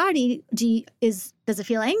in your body does it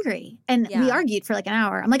feel angry? And we argued for like an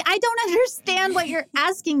hour. I'm like, I don't understand what you're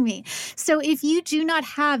asking me. So if you do not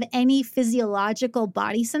have any physiological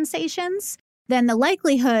body sensations, then the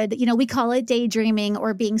likelihood, we call it daydreaming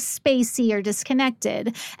or being spacey or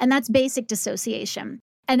disconnected. And that's basic dissociation.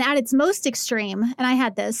 And at its most extreme, and I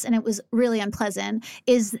had this and it was really unpleasant,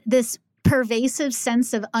 is this pervasive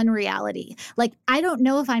sense of unreality. Like, I don't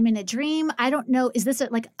know if I'm in a dream. I don't know, is this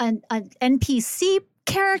an NPC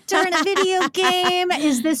character in a video game?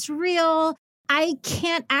 Is this real? I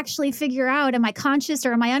can't actually figure out, am I conscious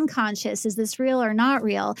or am I unconscious? Is this real or not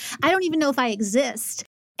real? I don't even know if I exist.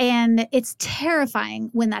 And it's terrifying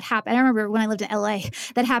when that happened. I remember when I lived in LA,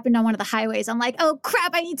 that happened on one of the highways. I'm like, oh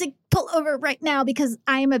crap, I need to pull over right now because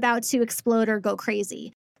I am about to explode or go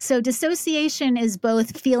crazy. So dissociation is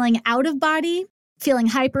both feeling out of body, feeling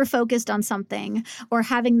hyper-focused on something, or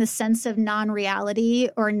having the sense of non-reality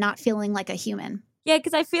or not feeling like a human. Yeah,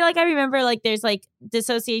 because I feel like I remember like there's like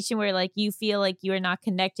dissociation where like you feel like you are not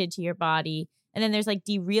connected to your body. And then there's like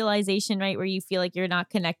derealization, right? Where you feel like you're not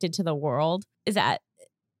connected to the world. Is that...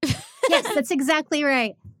 Yes, that's exactly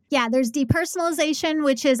right. Yeah, there's depersonalization,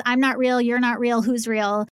 which is I'm not real, you're not real, who's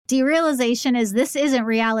real? Derealization is this isn't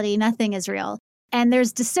reality, nothing is real. And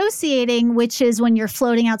there's dissociating, which is when you're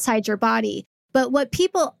floating outside your body. But what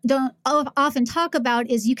people don't often talk about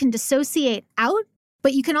is you can dissociate out,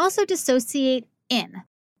 but you can also dissociate in.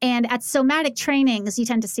 And at somatic trainings, you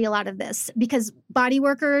tend to see a lot of this because body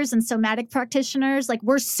workers and somatic practitioners, like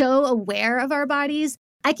we're so aware of our bodies.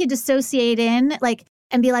 I could dissociate in,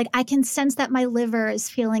 and be like, I can sense that my liver is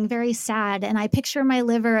feeling very sad. And I picture my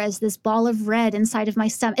liver as this ball of red inside of my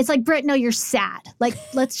stomach. It's like, Britt, no, you're sad. Like,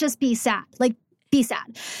 let's just be sad. Like, be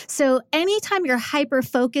sad. So anytime you're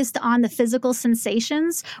hyper-focused on the physical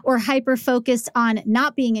sensations or hyper-focused on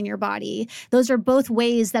not being in your body, those are both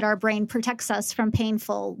ways that our brain protects us from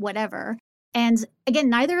painful whatever. And again,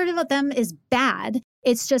 neither of them is bad.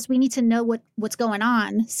 It's just we need to know what's going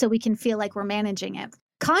on so we can feel like we're managing it.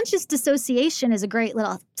 Conscious dissociation is a great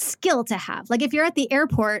little skill to have. Like if you're at the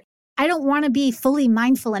airport, I don't want to be fully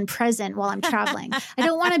mindful and present while I'm traveling. I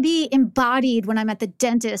don't want to be embodied when I'm at the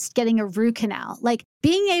dentist getting a root canal. Like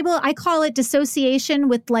being able, I call it dissociation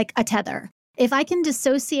with like a tether. If I can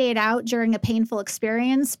dissociate out during a painful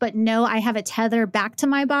experience, but know I have a tether back to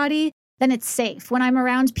my body, then it's safe. When I'm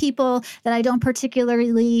around people that I don't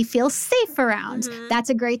particularly feel safe around,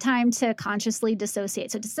 that's a great time to consciously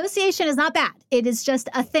dissociate. So dissociation is not bad. It is just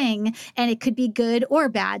a thing, and it could be good or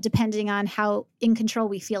bad depending on how in control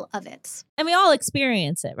we feel of it. And we all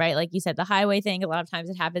experience it, right? Like you said, the highway thing, a lot of times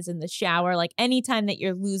it happens in the shower. Like anytime that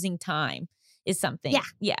you're losing time is something.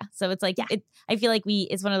 Yeah. So it's like, I feel like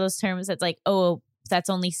it's one of those terms that's like, oh, that's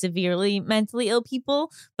only severely mentally ill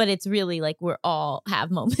people, but it's really like we're all have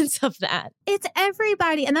moments of that. It's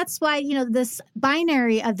everybody. And that's why, this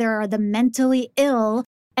binary of there are the mentally ill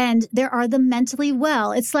and there are the mentally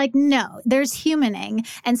well. It's like, no, there's humaning.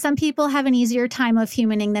 And some people have an easier time of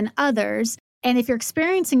humaning than others. And if you're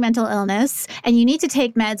experiencing mental illness and you need to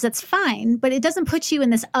take meds, that's fine, but it doesn't put you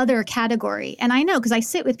in this other category. And I know because I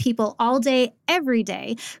sit with people all day, every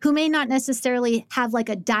day, who may not necessarily have like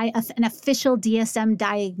an official DSM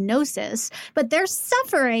diagnosis, but they're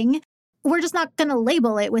suffering. We're just not going to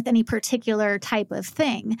label it with any particular type of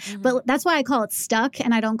thing. But that's why I call it stuck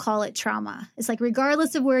and I don't call it trauma. It's like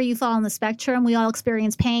regardless of where you fall on the spectrum, we all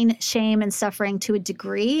experience pain, shame, and suffering to a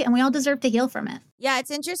degree, and we all deserve to heal from it. Yeah,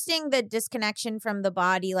 it's interesting the disconnection from the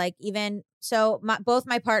body. Like even so, both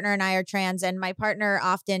my partner and I are trans, and my partner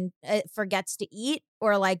often forgets to eat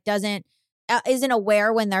or like isn't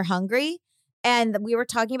aware when they're hungry. And we were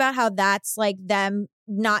talking about how that's like them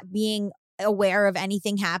not being aware of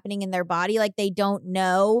anything happening in their body. Like they don't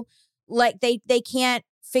know, like they can't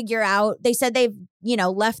figure out. They said they've,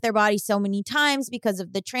 left their body so many times because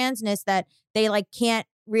of the transness that they like can't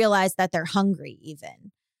realize that they're hungry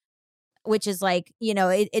even, which is like,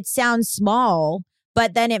 it sounds small,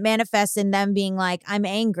 but then it manifests in them being like, I'm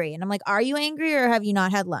angry. And I'm like, are you angry or have you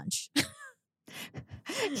not had lunch?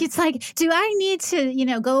 It's like, do I need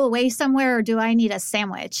to, go away somewhere or do I need a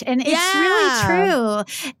sandwich? And it's really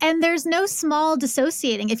true. And there's no small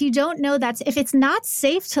dissociating. If you don't know if it's not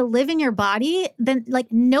safe to live in your body, then like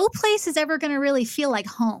no place is ever going to really feel like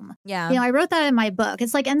home. Yeah. I wrote that in my book.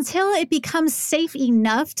 It's like until it becomes safe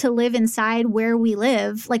enough to live inside where we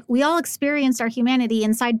live, like we all experience our humanity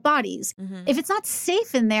inside bodies. If it's not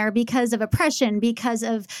safe in there because of oppression, because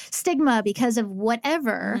of stigma, because of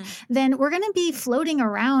whatever, then we're going to be floating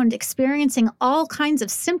around around experiencing all kinds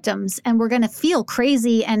of symptoms, and we're going to feel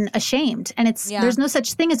crazy and ashamed. And there's no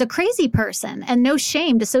such thing as a crazy person, and no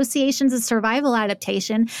shame. Dissociation's a survival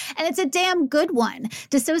adaptation, and it's a damn good one.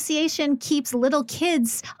 Dissociation keeps little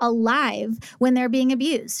kids alive when they're being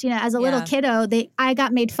abused. As a little kiddo, I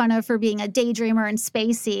got made fun of for being a daydreamer and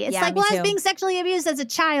spacey. It's I was being sexually abused as a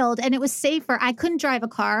child, and it was safer. I couldn't drive a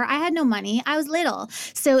car. I had no money. I was little.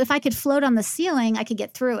 So if I could float on the ceiling, I could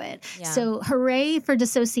get through it. Yeah. So hooray for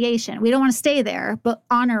dissociation. We don't want to stay there, but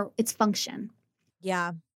honor its function. Yeah.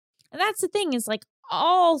 And that's the thing is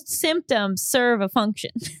all symptoms serve a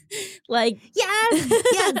function.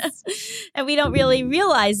 Yes. And we don't really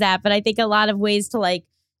realize that. But I think a lot of ways to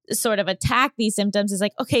sort of attack these symptoms is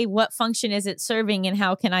okay, what function is it serving and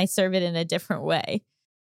how can I serve it in a different way?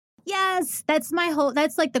 Yes, that's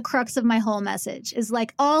the crux of my whole message is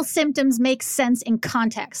all symptoms make sense in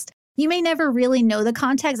context. You may never really know the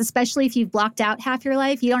context, especially if you've blocked out half your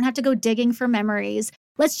life. You don't have to go digging for memories.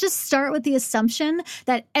 Let's just start with the assumption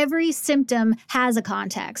that every symptom has a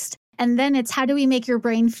context. And then it's how do we make your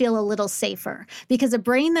brain feel a little safer? Because a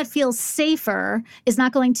brain that feels safer is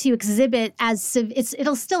not going to exhibit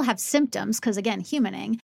it'll still have symptoms because, again,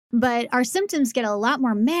 humaning. But our symptoms get a lot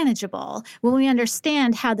more manageable when we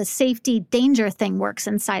understand how the safety danger thing works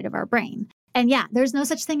inside of our brain. And yeah, there's no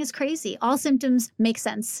such thing as crazy. All symptoms make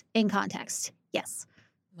sense in context. Yes.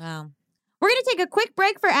 Wow. We're going to take a quick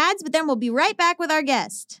break for ads, but then we'll be right back with our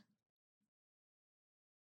guest.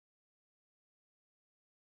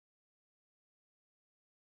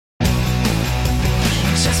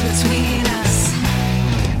 Just between us.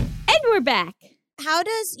 And we're back.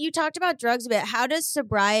 You talked about drugs a bit. How does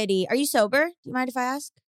sobriety, are you sober? Do you mind if I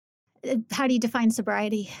ask? How do you define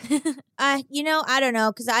sobriety? I don't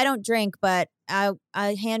know because I don't drink, but I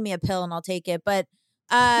hand me a pill and I'll take it. But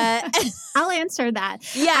I'll answer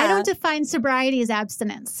that. Yeah. I don't define sobriety as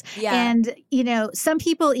abstinence. Yeah. And, some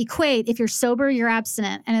people equate if you're sober, you're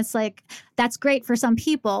abstinent. And it's that's great for some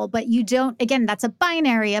people, but you don't, again, that's a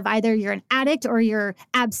binary of either you're an addict or you're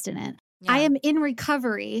abstinent. Yeah. I am in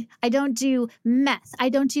recovery. I don't do meth. I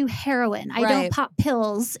don't do heroin. I don't pop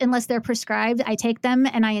pills unless they're prescribed. I take them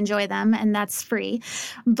and I enjoy them, and that's free.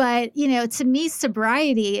 But, to me,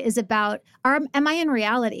 sobriety is about, am I in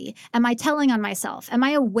reality? Am I telling on myself? Am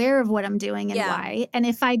I aware of what I'm doing and why? And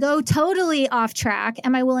if I go totally off track,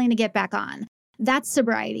 am I willing to get back on? That's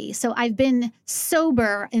sobriety. So I've been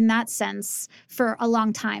sober in that sense for a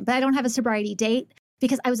long time, but I don't have a sobriety date.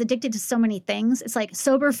 Because I was addicted to so many things. It's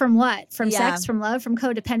sober from what? From sex, from love, from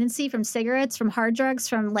codependency, from cigarettes, from hard drugs,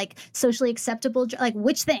 from socially acceptable,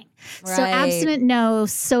 which thing? Right. So abstinent, no.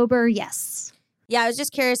 Sober, yes. Yeah, I was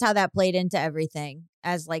just curious how that played into everything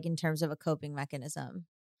as in terms of a coping mechanism.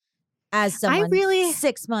 As someone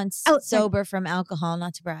 6 months sober from alcohol,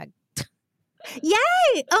 not to brag.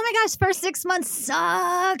 Yay! Oh my gosh, first 6 months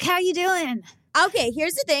suck. How you doing? Okay,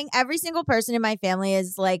 here's the thing. Every single person in my family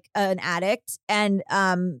is an addict, and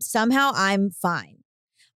somehow I'm fine.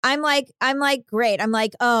 I'm great. I'm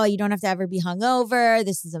oh, you don't have to ever be hungover.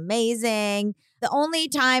 This is amazing. The only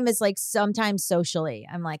time is sometimes socially.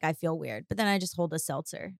 I'm I feel weird, but then I just hold a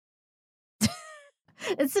seltzer.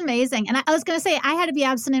 It's amazing. And I was going to say, I had to be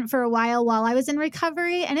abstinent for a while I was in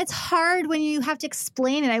recovery. And it's hard when you have to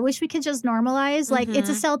explain it. I wish we could just normalize, it's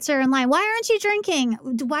a seltzer in line. Why aren't you drinking?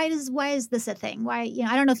 Why is this a thing? Why,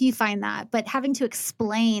 I don't know if you find that, but having to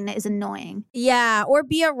explain is annoying. Yeah. Or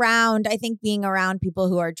be around, I think being around people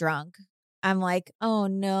who are drunk. I'm oh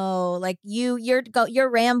no, you're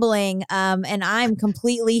rambling, and I'm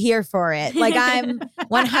completely here for it. I'm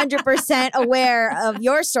 100% aware of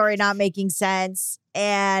your story not making sense,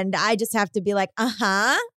 and I just have to be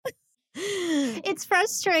uh-huh. It's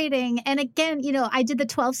frustrating. And again, I did the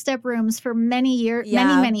 12-step rooms for many years,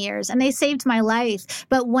 many years, and they saved my life.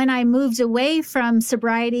 But when I moved away from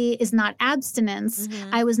sobriety is not abstinence,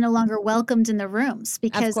 I was no longer welcomed in the rooms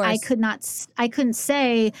because I couldn't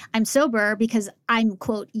say I'm sober because I'm,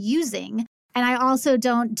 quote, using. And I also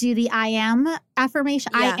don't do the I am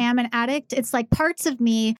affirmation. Yeah. I am an addict. It's parts of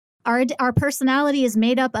me. Our personality is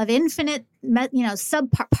made up of infinite,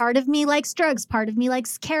 part of me likes drugs, part of me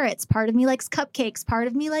likes carrots, part of me likes cupcakes, part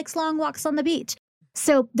of me likes long walks on the beach.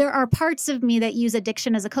 So there are parts of me that use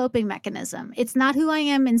addiction as a coping mechanism. It's not who I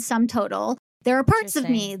am in sum total. There are parts of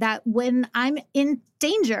me that when I'm in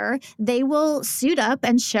danger, they will suit up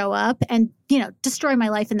and show up and, destroy my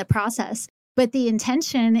life in the process. But the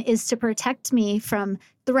intention is to protect me from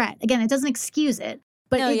threat. Again, it doesn't excuse it.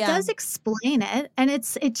 But does explain it, and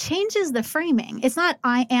it changes the framing. It's not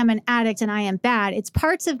I am an addict and I am bad. It's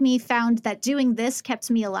parts of me found that doing this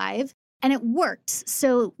kept me alive, and it worked.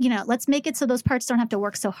 So, let's make it so those parts don't have to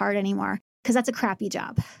work so hard anymore. because that's a crappy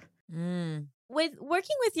job. With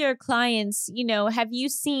working with your clients, have you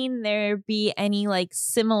seen there be any like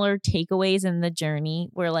similar takeaways in the journey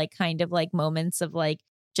where like kind of like moments of like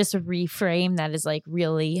just a reframe that is like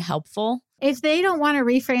really helpful? If they don't want to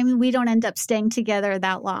reframe, we don't end up staying together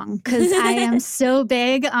that long, because I am so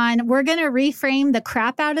big on we're going to reframe the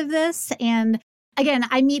crap out of this. And again,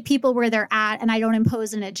 I meet people where they're at and I don't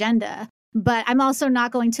impose an agenda. But I'm also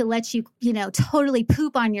not going to let you, totally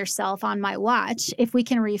poop on yourself on my watch. If we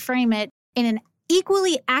can reframe it in an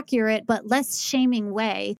equally accurate but less shaming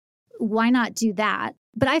way, why not do that?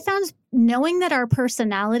 But I found knowing that our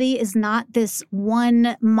personality is not this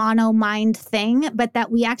one mono mind thing, but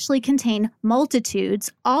that we actually contain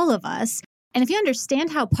multitudes, all of us. And if you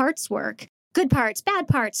understand how parts work, good parts, bad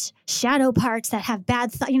parts, shadow parts that have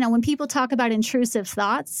bad thoughts, when people talk about intrusive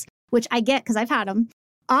thoughts, which I get because I've had them,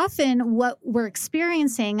 often what we're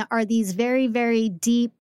experiencing are these very, very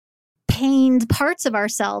deep, pained parts of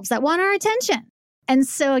ourselves that want our attention. And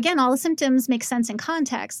so again, all the symptoms make sense in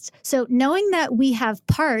context. So knowing that we have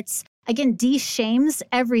parts, again, de-shames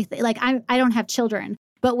everything. Like I don't have children,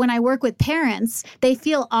 but when I work with parents, they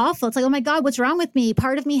feel awful. It's like, oh my God, what's wrong with me?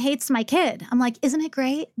 Part of me hates my kid. I'm like, isn't it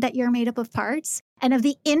great that you're made up of parts? And of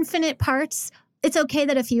the infinite parts, it's okay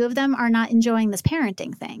that a few of them are not enjoying this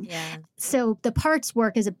parenting thing. Yeah. So the parts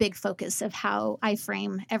work is a big focus of how I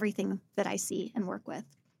frame everything that I see and work with.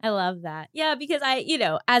 I love that. Yeah, because I,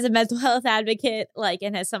 as a mental health advocate, like,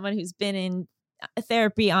 and as someone who's been in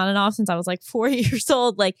therapy on and off since I was like 4 years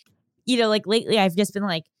old, like, like lately I've just been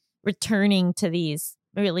like returning to these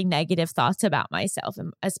really negative thoughts about myself,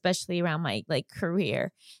 and especially around my like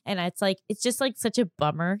career. And it's just like such a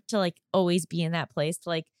bummer to like always be in that place, to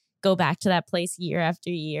like go back to that place year after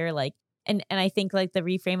year, like. And I think like the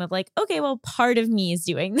reframe of like, okay, well, part of me is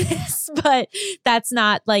doing this, but that's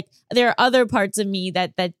not like, there are other parts of me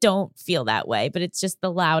that don't feel that way, but it's just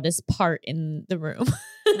the loudest part in the room.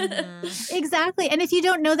 Exactly. And if you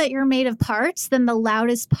don't know that you're made of parts, then the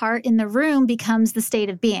loudest part in the room becomes the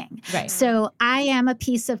state of being. Right. So I am a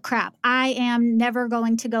piece of crap. I am never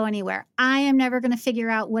going to go anywhere. I am never going to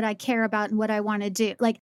figure out what I care about and what I want to do.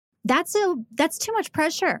 Like that's too much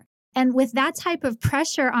pressure. And with that type of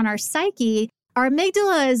pressure on our psyche, our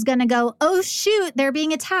amygdala is going to go, oh, shoot, they're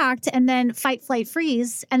being attacked, and then fight, flight,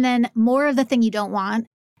 freeze, and then more of the thing you don't want.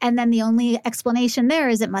 And then the only explanation there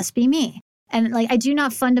is it must be me. And like, I do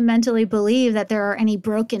not fundamentally believe that there are any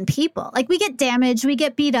broken people. Like we get damaged, we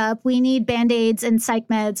get beat up, we need Band-Aids and psych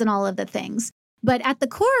meds and all of the things. But at the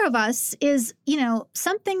core of us is,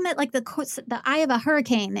 something that like the eye of a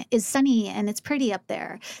hurricane is sunny and it's pretty up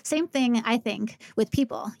there. Same thing, I think, with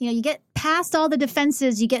people. You get past all the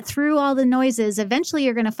defenses, you get through all the noises. Eventually,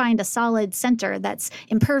 you're going to find a solid center that's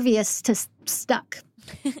impervious to stuck.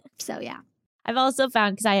 So, yeah. I've also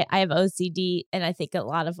found, because I have OCD, and I think a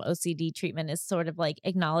lot of OCD treatment is sort of like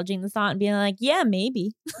acknowledging the thought and being like, yeah,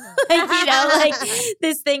 maybe. Like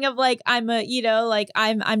this thing of like, I'm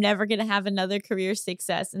never going to have another career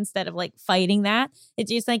success, instead of like fighting that.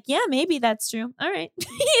 It's just like, yeah, maybe that's true. All right.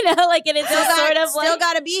 And it's sort of like, still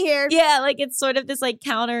got to be here. Yeah. Like it's sort of this like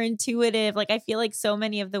counterintuitive. Like I feel like so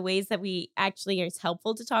many of the ways that we actually are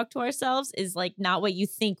helpful to talk to ourselves is like not what you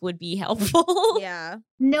think would be helpful. Yeah.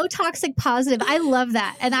 No toxic positive. I love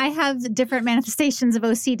that. And I have different manifestations of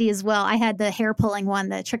OCD as well. I had the hair pulling one,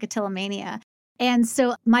 the trichotillomania. And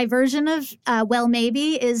so my version of, well,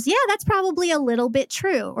 maybe is, yeah, that's probably a little bit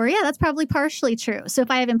true. Or yeah, that's probably partially true. So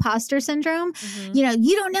if I have imposter syndrome,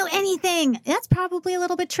 you don't know anything. That's probably a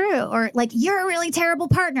little bit true. Or like, you're a really terrible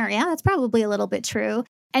partner. Yeah, that's probably a little bit true.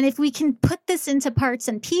 And if we can put this into parts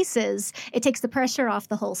and pieces, it takes the pressure off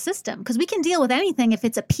the whole system, because we can deal with anything if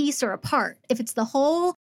it's a piece or a part. If it's the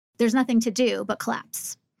whole, there's nothing to do but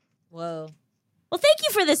collapse. Whoa. Well, thank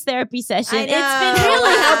you for this therapy session. I It's know. been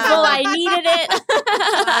really helpful. I needed it.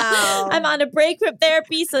 Wow. I'm on a break from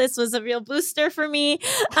therapy, so this was a real booster for me.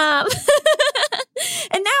 And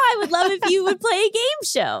now I would love if you would play a game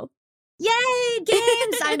show. Yay,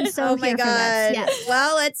 games! I'm so Oh my here God. for this. Yes.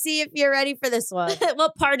 Well, let's see if you're ready for this one.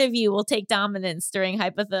 What part of you will take dominance during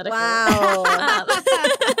hypothetical? Wow.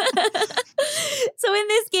 So in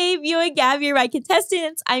this game, you and Gabby are my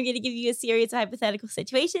contestants. I'm going to give you a series of hypothetical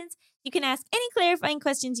situations. You can ask any clarifying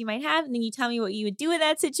questions you might have, and then you tell me what you would do in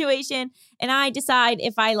that situation, and I decide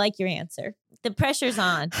if I like your answer. The pressure's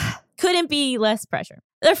on. Couldn't be less pressure.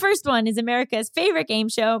 The first one is America's favorite game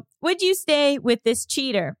show. Would you stay with this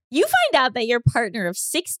cheater? You find out that your partner of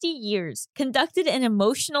 60 years conducted an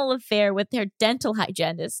emotional affair with their dental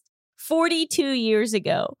hygienist 42 years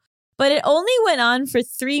ago. But it only went on for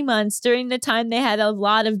 3 months during the time they had a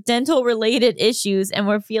lot of dental-related issues and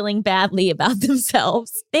were feeling badly about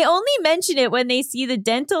themselves. They only mention it when they see the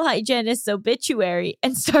dental hygienist's obituary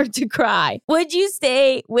and start to cry. Would you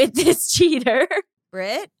stay with this cheater?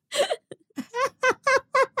 Britt? I'm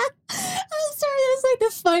sorry, that's like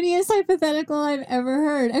the funniest hypothetical I've ever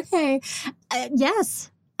heard. Okay. Yes,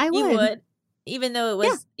 I would. You would? Even though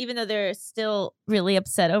they're still really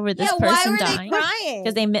upset over this person why were dying. they crying?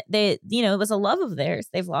 Because they it was a love of theirs.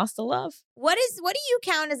 They've lost a love. What do you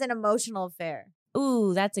count as an emotional affair?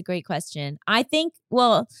 Ooh, that's a great question. I think,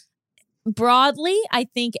 well, broadly, I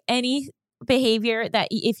think any behavior that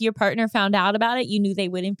if your partner found out about it, you knew they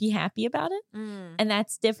wouldn't be happy about it. And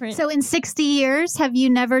that's different. So in 60 years, have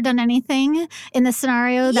you never done anything in the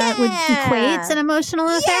scenario that would equate an emotional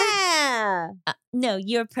affair? Yeah. No,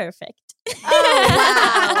 you're perfect.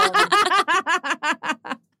 Oh,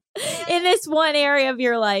 wow. In this one area of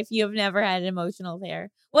your life, you have never had an emotional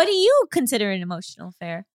affair. What do you consider an emotional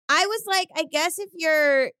affair? I was like, I guess if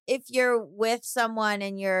you're with someone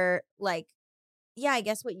and you're like, yeah, I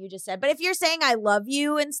guess what you just said. But if you're saying I love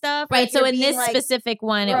you and stuff. Right. So in being, this like, specific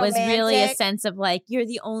one, it was really a romantic. sense of like, you're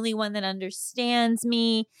the only one that understands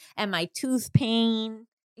me and my tooth pain.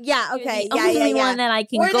 Yeah, okay. You're the only one that I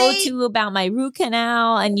can go they- to about my root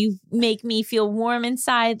canal, and you make me feel warm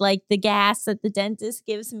inside like the gas that the dentist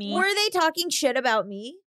gives me. Were they talking shit about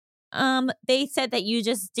me? They said that you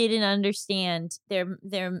just didn't understand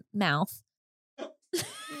their mouth.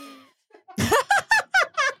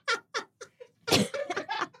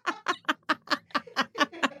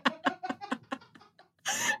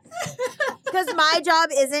 Because my job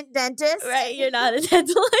isn't dentist. Right, you're not a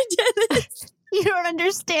dental hygienist. You don't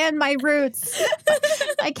understand my roots,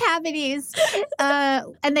 my cavities.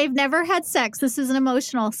 And they've never had sex. This is an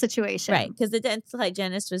emotional situation. Right, because the dental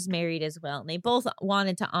hygienist was married as well. And they both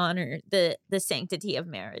wanted to honor the sanctity of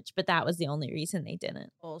marriage, but that was the only reason they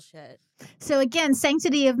didn't. Bullshit. So again,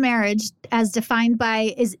 sanctity of marriage as defined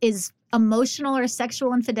by is emotional or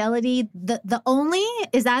sexual infidelity the only?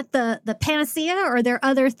 Is that the panacea, or are there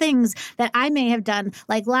other things that I may have done,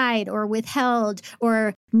 like lied or withheld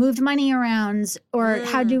or moved money around? Or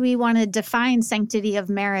how do we want to define sanctity of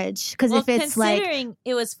marriage? Because if it's considering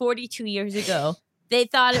it was 42 years ago, they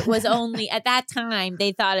thought it was only, at that time,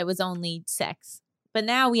 they thought it was only sex. But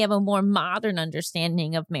now we have a more modern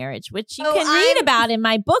understanding of marriage, which you can read about in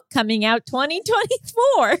my book coming out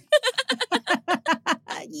 2024.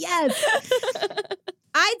 Yes.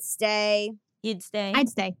 I'd stay. You'd stay? I'd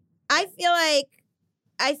stay. I feel like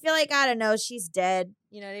I don't know, she's dead.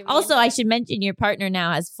 You know what I mean? Also, I should mention your partner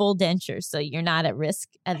now has full dentures, so you're not at risk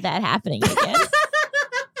of that happening again.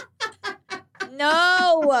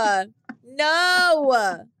 No.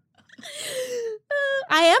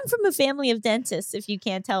 I am from a family of dentists, if you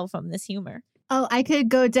can't tell from this humor. Oh, I could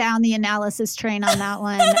go down the analysis train on that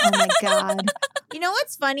one. Oh my God. You know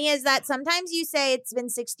what's funny is that sometimes you say it's been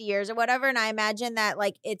 60 years or whatever, and I imagine that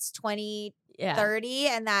like it's 2030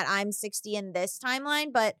 and that I'm 60 in this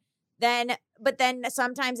timeline, but then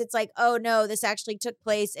sometimes it's like, oh no, this actually took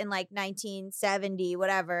place in like 1970,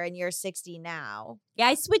 whatever, and you're 60 now. Yeah,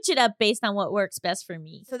 I switch it up based on what works best for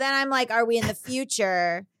me. So then I'm like, are we in the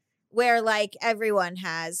future where like everyone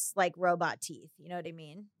has like robot teeth? You know what I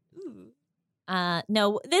mean?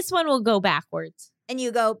 No, this one will go backwards. And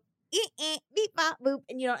you go beep bop boop,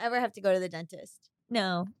 and you don't ever have to go to the dentist.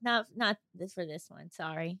 No, not this for this one.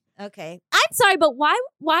 Sorry. Okay. I'm sorry, but why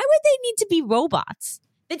would they need to be robots?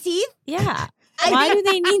 The teeth? Yeah. Why do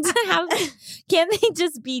they need to have? Can't they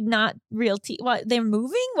just be not real teeth? What, they're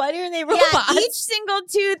moving? Why are they robots? Yeah, each single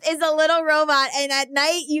tooth is a little robot, and at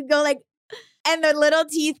night you go like, and their little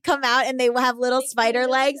teeth come out, and they have little spider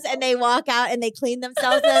legs, and they walk out and they clean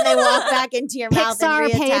themselves, and then they walk back into your mouth and Pixar,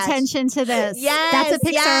 reattach. pay attention to this. Yes, That's a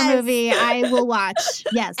Pixar yes. movie I will watch.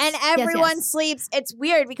 Yes. And Yes, everyone yes. sleeps. It's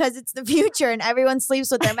weird because it's the future, and everyone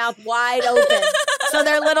sleeps with their mouth wide open, so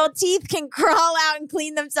their little teeth can crawl out and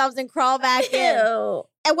clean themselves and crawl back in. Ew.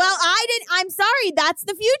 And well, I'm sorry. That's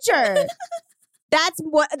the future. That's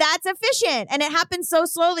efficient, and it happened so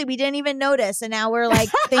slowly we didn't even notice, and now we're like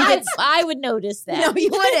thinking. I would notice that. No, you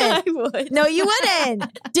wouldn't. I would. No, you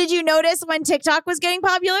wouldn't. Did you notice when TikTok was getting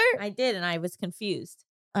popular? I did, and I was confused.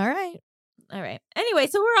 All right. Anyway,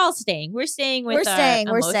 so we're all staying. We're staying with our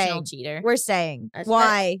emotional cheater. We're staying. That's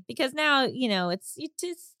Why? Because now, it's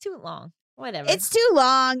too long. Whatever. It's too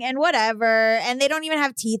long and whatever, and they don't even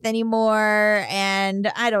have teeth anymore,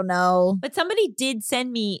 and I don't know. But somebody did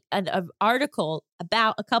send me an article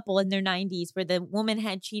about a couple in their 90s where the woman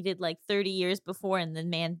had cheated like 30 years before, and the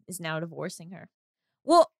man is now divorcing her.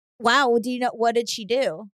 Well, wow. Do you know what did she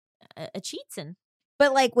do? A cheatsin'.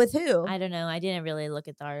 But like with who? I don't know. I didn't really look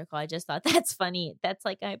at the article. I just thought that's funny. That's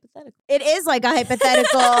like a hypothetical. It is like a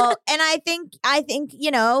hypothetical. And I think, you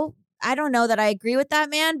know, I don't know that I agree with that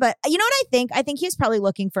man, but you know what I think? I think he was probably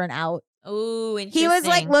looking for an out. Ooh, interesting. He was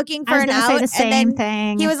like looking for I was an gonna out. say the same and then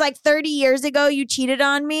thing. he was like, 30 years ago, you cheated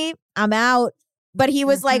on me. I'm out. But he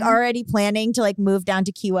was like Mhm. already planning to like move down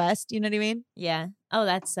to Key West. You know what I mean? Yeah. Oh,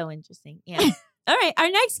 that's so interesting. Yeah. All right. Our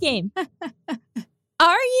next game.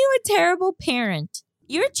 Are you a terrible parent?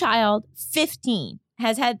 Your child, 15,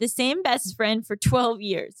 has had the same best friend for 12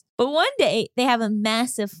 years. But one day, they have a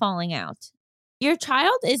massive falling out. Your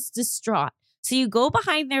child is distraught. So you go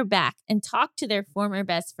behind their back and talk to their former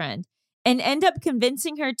best friend and end up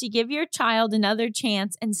convincing her to give your child another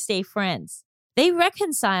chance and stay friends. They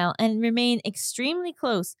reconcile and remain extremely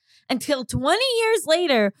close until 20 years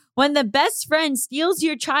later when the best friend steals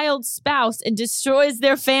your child's spouse and destroys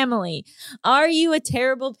their family. Are you a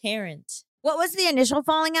terrible parent? What was the initial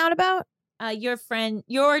falling out about? Your friend,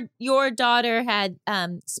 your daughter had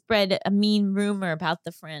spread a mean rumor about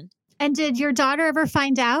the friend. And did your daughter ever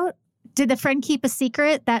find out? Did the friend keep a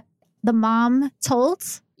secret that the mom told?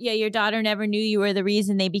 Yeah, your daughter never knew you were the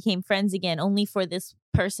reason they became friends again, only for this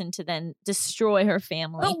person to then destroy her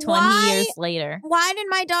family But 20 years later. Why did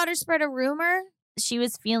my daughter spread a rumor? She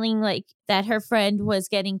was feeling like that her friend was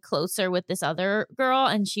getting closer with this other girl,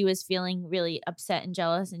 and she was feeling really upset and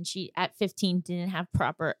jealous, and she at 15 didn't have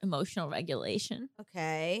proper emotional regulation.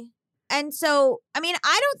 Okay. And so, I mean,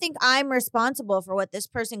 I don't think I'm responsible for what this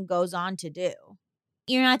person goes on to do.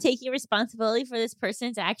 You're not taking responsibility for this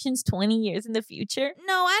person's actions 20 years in the future?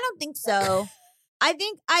 No, I don't think so. I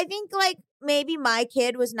think like maybe my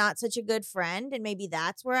kid was not such a good friend, and maybe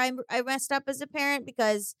that's where I messed up as a parent,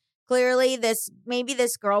 because clearly this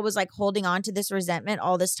girl was like holding on to this resentment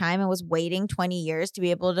all this time and was waiting 20 years to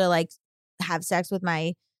be able to like have sex with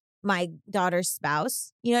my daughter's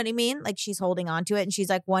spouse. You know what I mean? Like she's holding on to it, and she's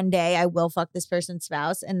like, one day I will fuck this person's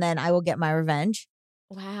spouse and then I will get my revenge.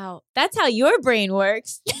 Wow. That's how your brain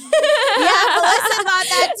works. Yeah, Melissa thought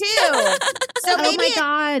that too. So Oh maybe my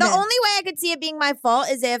God. the only way I could see it being my fault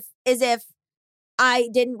is if I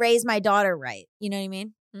didn't raise my daughter right. You know what I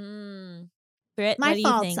mean? Britt, what My do you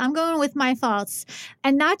faults. think? I'm going with my faults.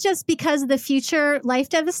 And not just because of the future life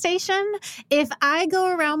devastation. If I go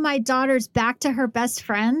around my daughter's back to her best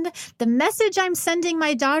friend, the message I'm sending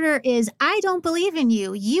my daughter is, I don't believe in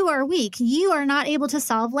you. You are weak. You are not able to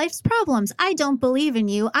solve life's problems. I don't believe in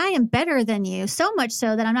you. I am better than you. So much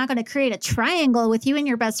so that I'm not going to create a triangle with you and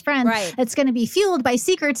your best friend Right. that's going to be fueled by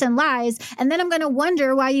secrets and lies. And then I'm going to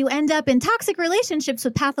wonder why you end up in toxic relationships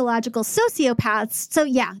with pathological sociopaths. So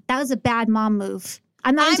yeah, that was a bad mom move.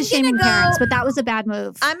 I'm not into shaming parents, but that was a bad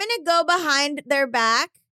move. I'm going to go behind their back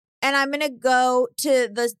and I'm going to go to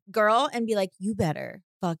the girl and be like, you better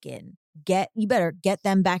get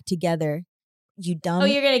them back together. You dumb. Oh,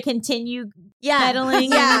 you're going to continue yeah.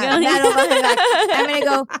 meddling? Yeah, and going- meddle behind their back. I'm going to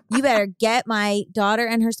go, you better get my daughter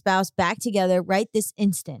and her spouse back together right this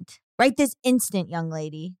instant. Right this instant, young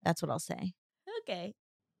lady. That's what I'll say. Okay.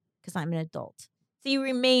 Because I'm an adult. So you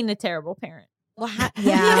remain a terrible parent. Well,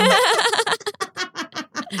 yeah.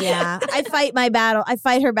 Yeah. I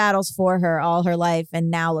fight her battles for her all her life. And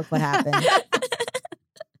now look what happened.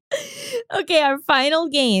 Okay, our final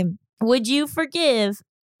game. Would you forgive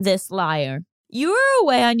this liar? You were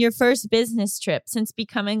away on your first business trip since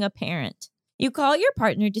becoming a parent. You call your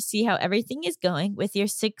partner to see how everything is going with your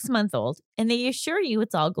 6-month-old, and they assure you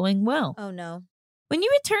it's all going well. Oh, no. When you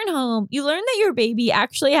return home, you learn that your baby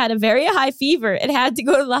actually had a very high fever and had to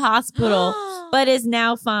go to the hospital, but is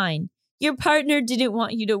now fine. Your partner didn't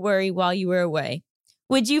want you to worry while you were away.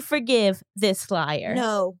 Would you forgive this liar?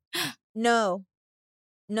 No. No.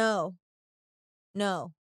 No.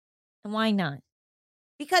 No. And why not?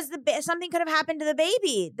 Because something could have happened to the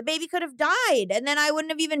baby. The baby could have died, and then I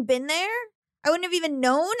wouldn't have even been there. I wouldn't have even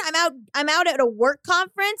known. I'm out at a work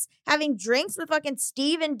conference having drinks with fucking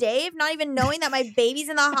Steve and Dave, not even knowing that my baby's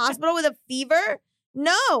in the hospital with a fever.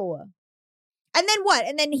 No. And then what?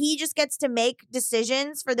 And then he just gets to make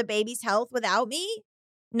decisions for the baby's health without me?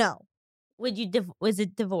 No. Would you? Was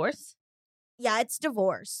it divorce? Yeah, it's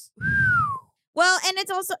divorce. Well, and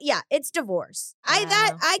it's also it's divorce.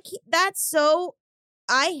 Wow.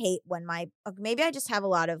 I hate when maybe I just have a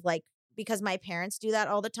lot of like, because my parents do that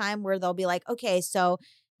all the time where they'll be like, okay, so,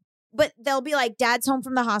 but they'll be like, Dad's home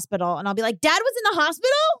from the hospital. And I'll be like, Dad was in the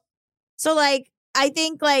hospital? So like, I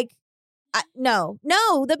think like, no,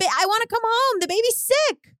 I want to come home. The baby's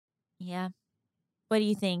sick. Yeah. What do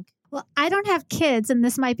you think? Well, I don't have kids, and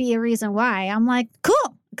this might be a reason why. I'm like,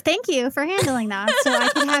 cool. Thank you for handling that so I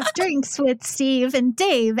could have drinks with Steve and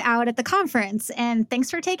Dave out at the conference. And thanks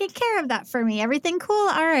for taking care of that for me. Everything cool?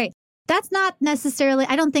 All right. That's not necessarily,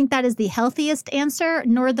 I don't think that is the healthiest answer,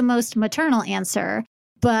 nor the most maternal answer,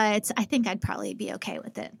 but I think I'd probably be okay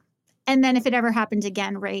with it. And then if it ever happened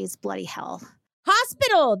again, raise bloody hell.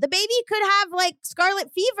 Hospital. The baby could have like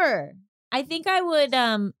scarlet fever. I think I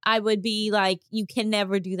would be like, you can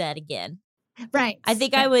never do that again. Right. I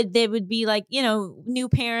think they would be like, new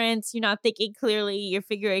parents, you're not thinking clearly, you're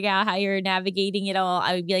figuring out how you're navigating it all.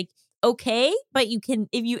 I would be like, okay, but you can,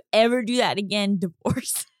 if you ever do that again,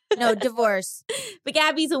 divorce. No, divorce. But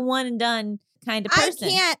Gabby's a one and done kind of person.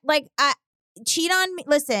 I can't, cheat on me.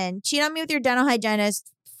 Listen, cheat on me with your dental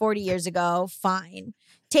hygienist 40 years ago. Fine.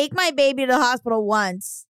 Take my baby to the hospital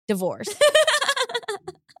once. Divorce.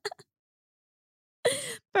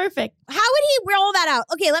 Perfect. How would he roll that out?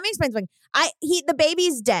 Okay, let me explain something. The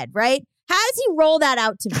baby's dead, right? How does he roll that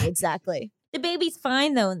out to me exactly? The baby's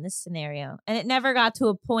fine, though, in this scenario. And it never got to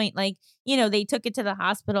a point like, they took it to the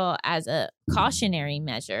hospital as a cautionary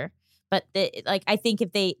measure. But I think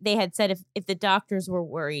if they had said if the doctors were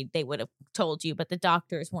worried, they would have told you. But the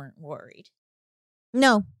doctors weren't worried.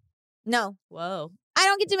 No. Whoa. I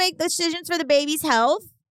don't get to make decisions for the baby's health.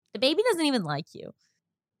 The baby doesn't even like you.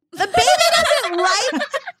 The baby doesn't like.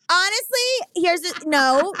 Honestly,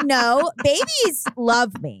 no. Babies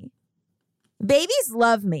love me. Babies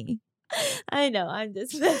love me. I know. I'm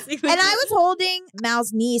just messing with And you. I was holding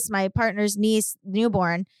Mal's niece, my partner's niece,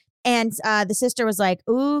 newborn. And the sister was like,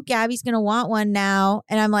 ooh, Gabby's going to want one now.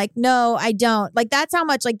 And I'm like, no, I don't. Like, that's how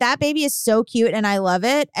much, like, that baby is so cute and I love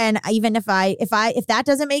it. And even if that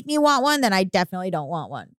doesn't make me want one, then I definitely don't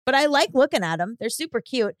want one. But I like looking at them. They're super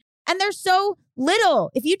cute. And they're so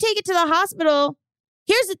little. If you take it to the hospital,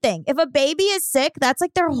 here's the thing. If a baby is sick, that's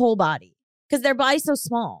like their whole body because their body's so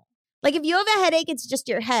small. Like, if you have a headache, it's just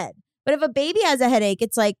your head. But if a baby has a headache,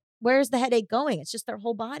 it's like, where's the headache going? It's just their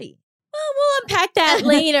whole body. Well, we'll unpack that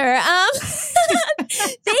later.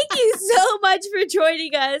 Thank you so much for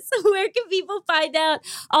joining us. Where can people find out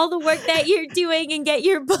all the work that you're doing and get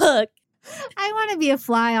your book? I want to be a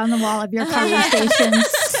fly on the wall of your conversation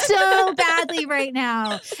so badly right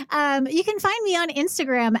now. You can find me on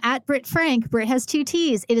Instagram at Britt Frank. Britt has 2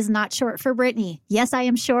 T's. It is not short for Brittany. Yes, I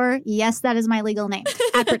am sure. Yes, that is my legal name,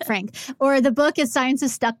 at Britt Frank. Or the book is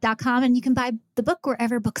sciencestuck.com, and you can buy the book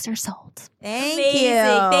wherever books are sold.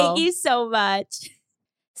 Amazing. Thank you so much.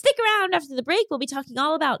 Stick around after the break. We'll be talking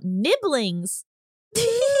all about Niblings.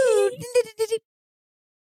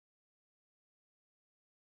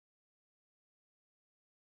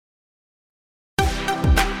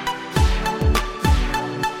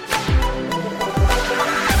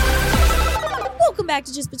 Welcome back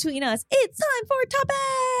to Just Between Us. It's time for topic.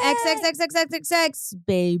 XXXXXX,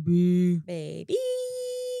 baby. Baby.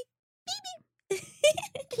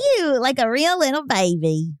 Cute, like a real little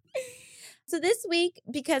baby. So this week,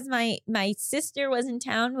 because my sister was in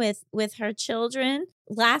town with her children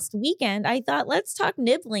last weekend, I thought, let's talk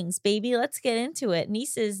Niblings, baby. Let's get into it.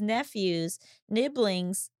 Nieces, nephews,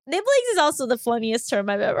 Niblings. Niblings is also the funniest term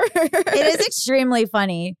I've ever heard. It is extremely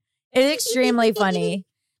funny.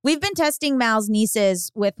 We've been testing Mal's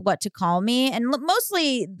nieces with what to call me, and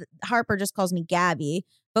mostly Harper just calls me Gabby.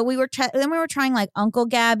 But we were trying like Uncle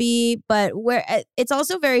Gabby, but it's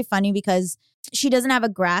also very funny because she doesn't have a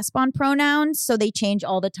grasp on pronouns, so they change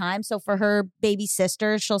all the time. So for her baby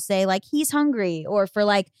sister, she'll say like he's hungry, or for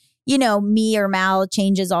like me or Mal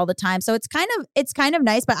changes all the time. So it's kind of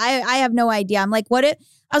nice, but I have no idea. I'm like, what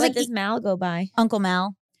does Mal go by? Uncle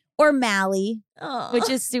Mal. Or Mally, Aww. which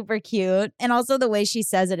is super cute. And also the way she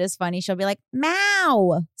says it is funny. She'll be like,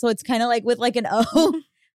 Mow. So it's kind of like with like an O.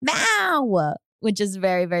 Mow. Which is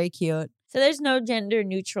very, very cute. So there's no gender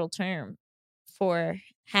neutral term for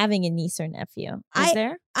having a niece or nephew. Is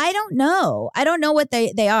there? I don't know. I don't know what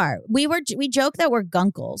they are. We joke that we're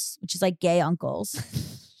gunkles, which is like gay uncles.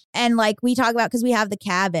 And like we talk about, because we have the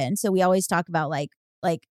cabin. So we always talk about like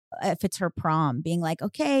if it's her prom, being like,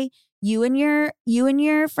 okay, you and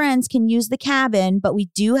your friends can use the cabin, but we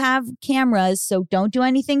do have cameras, so don't do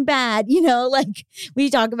anything bad. Like we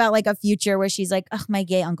talk about like a future where she's like, oh, my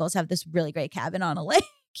gay uncles have this really great cabin on a lake.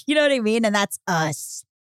 You know what I mean? And that's us.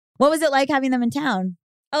 What was it like having them in town?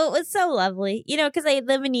 Oh, it was so lovely. Because I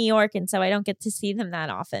live in New York, and so I don't get to see them that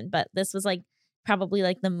often. But this was like probably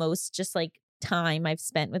like the most just like time I've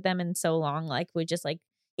spent with them in so long. Like we just like,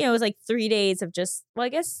 it was like 3 days of just, well, I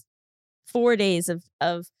guess 4 days of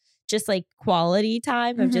just like quality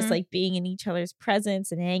time of just like being in each other's presence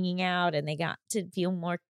and hanging out. And they got to feel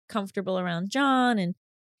more comfortable around John. And,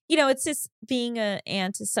 it's just being an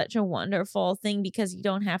aunt is such a wonderful thing because you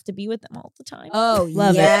don't have to be with them all the time. Oh,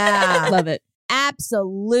 Love yeah. it. Love it.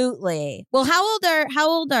 Absolutely. Well, how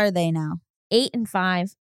old are they now? 8 and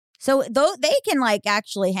 5. So though they can like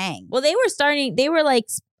actually hang. Well, they were like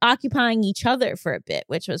occupying each other for a bit,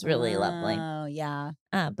 which was really lovely. Oh, yeah.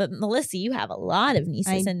 But Melissa, you have a lot of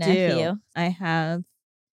nieces and do. nephew. I have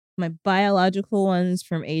my biological ones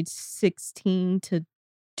from age 16 to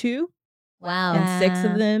 2. Wow. And 6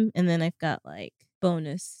 of them. And then I've got like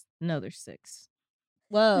bonus, another 6.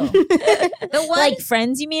 Whoa. The ones, Like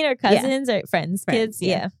friends, you mean, or cousins or friends, kids? yeah.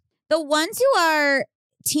 Yeah. the ones who are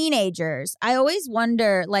teenagers, I always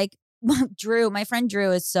wonder, like Drew, my friend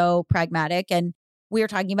Drew is so pragmatic, and we were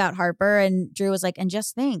talking about Harper, and Drew was like, and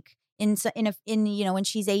just think, in when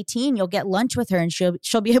she's 18, you'll get lunch with her and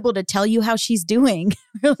she'll be able to tell you how she's doing.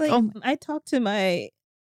 Like, I talk to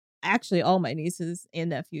all my nieces and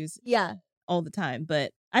nephews Yeah. all the time,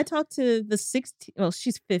 but I talk to the 16, well,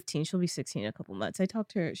 she's 15, she'll be 16 in a couple months. I talk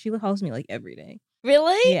to her, she calls me like every day.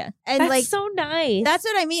 Really? Yeah. And That's like so nice. that's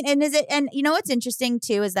what I mean. And you know what's interesting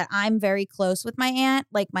too is that I'm very close with my aunt.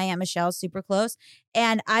 Like my Aunt Michelle's super close.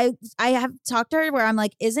 And I have talked to her where I'm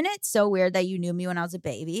like, isn't it so weird that you knew me when I was a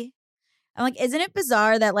baby? I'm like, isn't it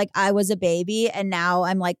bizarre that like I was a baby and now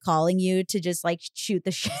I'm like calling you to just like shoot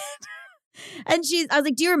the shit? And I was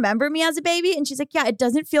like, do you remember me as a baby? And she's like, yeah, it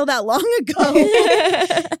doesn't feel that long ago.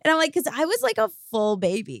 And I'm like, because I was like a full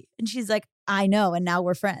baby. And she's like, I know. And now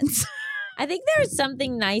we're friends. I think there's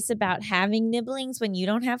something nice about having Niblings when you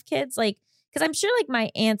don't have kids. Like, because I'm sure like my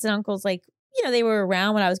aunts and uncles, like, they were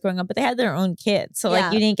around when I was growing up, but they had their own kids. So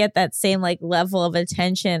like you didn't get that same like level of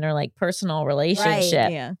attention or like personal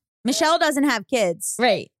relationship. Yeah. Michelle doesn't have kids.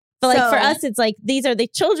 Right. But like for So- us, it's like these are the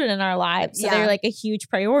children in our lives. So Yeah. they're like a huge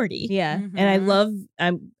priority. Yeah. And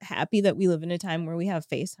I'm happy that we live in a time where we have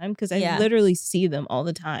FaceTime because I Yeah. literally see them all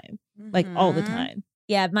the time. Like all the time.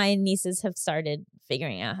 Yeah, my nieces have started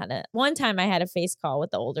figuring out how to. One time I had a face call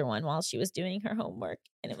with the older one while she was doing her homework,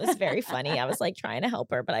 and it was very funny. I was like trying to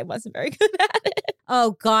help her, but I wasn't very good at it.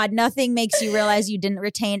 Oh God, nothing makes you realize you didn't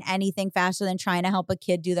retain anything faster than trying to help a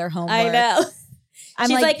kid do their homework. I know. I'm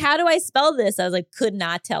She's like, like, how do I spell this? I was like, could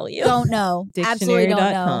not tell you. don't know. Absolutely don't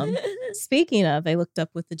know. Dictionary.com. Speaking of, I looked up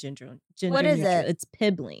with the gender What is neutral. it? It's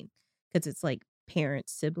pibbling because it's like parent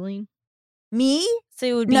sibling. Me? So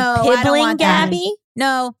it would be No, I don't pibbling want that. Gabby.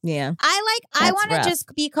 No. Yeah. I That's want to rough.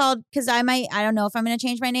 just be called, because I don't know if I'm going to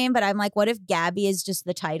change my name, but I'm like, what if Gabby is just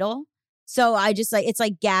the title? So I just like, it's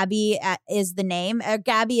like Gabby is the name, or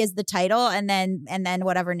Gabby is the title, and then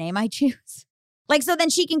whatever name I choose. Like, so then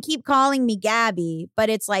she can keep calling me Gabby, but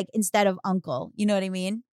it's like instead of uncle. You know what I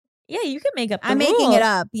mean? Yeah, you can make up the I'm making it rules.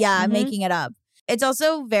 up. Yeah, I'm Mhm. making it up. It's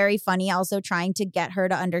also very funny, also trying to get her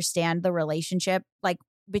to understand the relationship like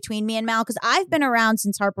between me and Mal, because I've been around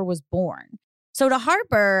since Harper was born. So to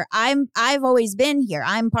Harper, I've always been here.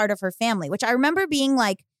 I'm part of her family, which I remember being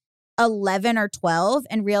like 11 or 12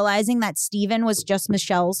 and realizing that Steven was just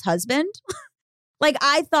Michelle's husband. Like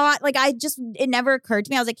I thought, it never occurred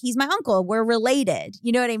to me. I was like, he's my uncle. We're related.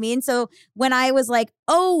 You know what I mean? So when I was like,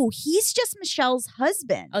 oh, he's just Michelle's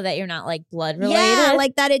husband. Oh, that you're not like blood related? Yeah,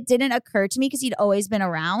 like that it didn't occur to me because he'd always been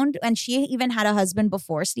around. And she even had a husband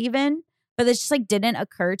before Steven, but it just like didn't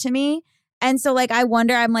occur to me. And so like I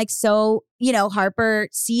wonder, I'm like, so, Harper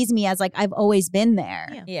sees me as like I've always been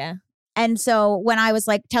there. Yeah. And so when I was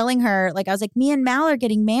like telling her, like I was like, me and Mal are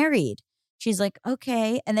getting married. She's like,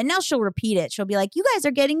 okay. And then now she'll repeat it. She'll be like, you guys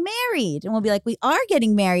are getting married. And we'll be like, we are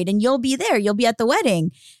getting married and you'll be there. You'll be at the wedding.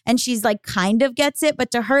 And she's like, kind of gets it. But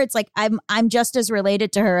to her, it's like, I'm just as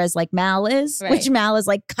related to her as like Mal is, Right. which Mal is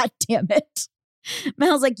like, God damn it.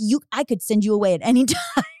 Mal's like, I could send you away at any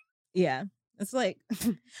time. Yeah. It's like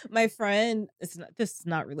my friend, this is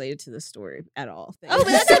not related to the story at all. Oh, but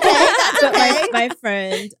that's okay. That's But okay. my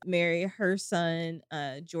friend Mary, her son,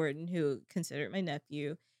 Jordan, who considered my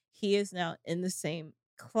nephew, he is now in the same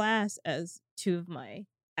class as two of my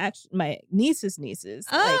niece's nieces.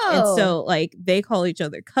 And so like they call each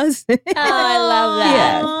other cousins. Oh, I love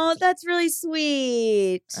that. Oh, that's really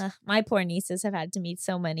sweet. My poor nieces have had to meet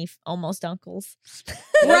so many almost uncles.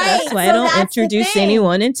 Right. That's why I so don't that's the introduce thing.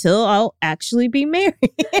 anyone until I'll actually be married.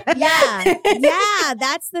 Yeah. Yeah.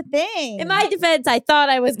 That's the thing. In my defense, I thought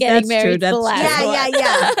I was getting That's true, married to the that's last true. one.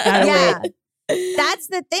 Yeah. Gotta Yeah. wait. That's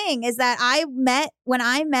the thing is that when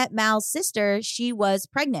I met Mal's sister, she was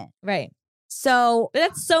pregnant. Right. So But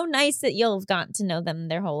that's so nice that you'll have gotten to know them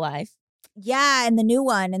their whole life. yeah, and the new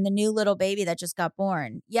one and the new little baby that just got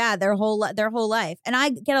born. Yeah, their whole life. And I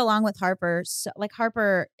get along with Harper. So, like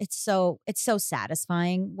Harper, it's so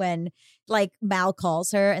satisfying when like Mal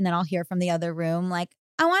calls her and then I'll hear from the other room like,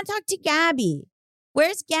 I want to talk to Gabby.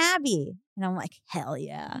 Where's Gabby? And I'm like, hell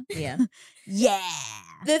yeah. Yeah. Yeah.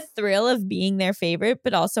 The thrill of being their favorite,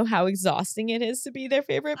 but also how exhausting it is to be their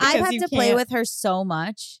favorite. I Because have you to play can't- with her so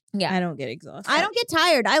much. Yeah. I don't get exhausted. I don't get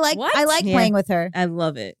tired. I like What? playing Yeah. with her. I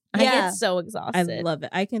love it. I Yeah. get so I exhausted. love it.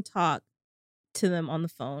 I can talk to them on the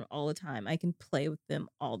phone all the time. I can play with them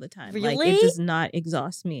all the time. Like, Really? it does not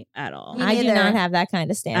exhaust me at all. Me I do neither. not have that kind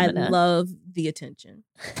of I stamina. love the attention.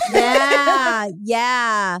 Yeah.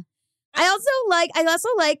 Yeah. I also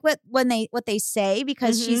like what they say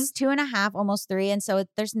because she's 2.5, almost 3, and so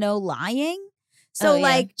there's no lying. So Oh, yeah.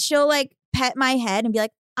 like she'll like pet my head and be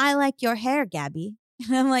like, "I like your hair, Gabby,"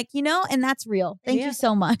 and I'm like, and that's real. Thank Yeah. you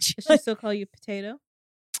so much. Does she still call you potato?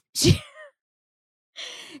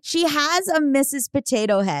 She has a Mrs.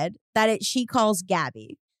 Potato Head that she calls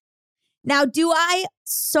Gabby. Now, do I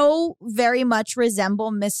so very much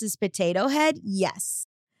resemble Mrs. Potato Head? Yes.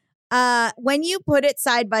 When you put it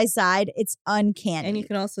side by side, it's uncanny. And you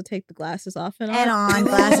can also take the glasses off and on. And on,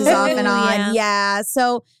 glasses off and Ooh, on. Yeah.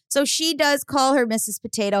 So she does call her Mrs.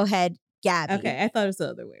 Potato Head Gabby. Okay, I thought it was the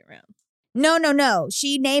other way around. No.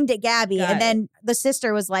 She named it Gabby. Got and it. then the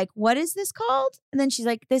sister was like, "What is this called?" And then she's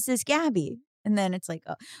like, "This is Gabby." And then it's like,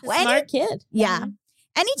 oh. Well, Smart kid. yeah.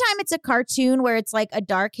 Anytime it's a cartoon where it's like a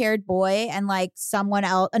dark-haired boy and like someone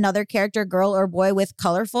else, another character, girl or boy with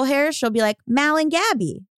colorful hair, she'll be like, Mal and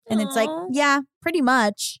Gabby. And it's like, Aw. yeah, pretty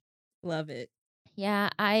much. Love it. Yeah,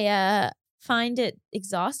 I find it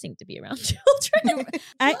exhausting to be around children.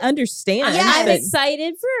 I understand. Yeah, I'm but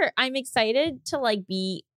excited to like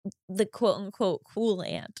be the quote unquote cool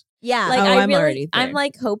aunt. Yeah. Like I'm already there. I'm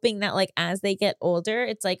like hoping that like as they get older,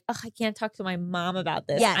 it's like, oh, I can't talk to my mom about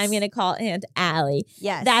this. Yes. I'm gonna call Aunt Allie.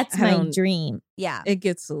 yes. That's I my don't- dream. yeah. it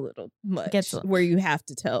gets a little much Gets a- where you have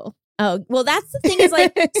to tell. Oh, well, that's the thing is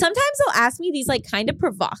like sometimes they'll ask me these like kind of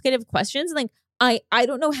provocative questions and like I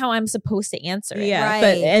don't know how I'm supposed to answer it. Yeah, Right.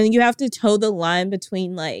 but and you have to toe the line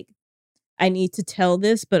between like, I need to tell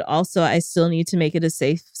this, but also I still need to make it a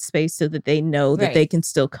safe space so that they know that Right. they can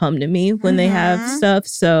still come to me when they have Mhm. stuff.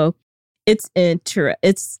 So it's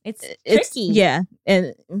it's tricky. Yeah,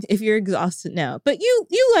 and if you're exhausted now, but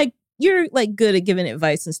you're like good at giving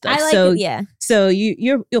advice and stuff. I like so it, yeah. so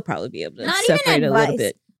you'll probably be able to Not even separate a little advice.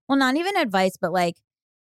 bit. Well, not even advice, but like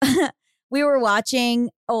we were watching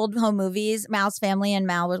old home movies. Mal's family and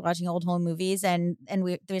Mal was watching old home movies, and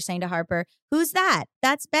they were saying to Harper, "Who's that?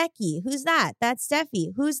 That's Becky. Who's that? That's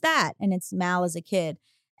Steffi. Who's that?" And it's Mal as a kid,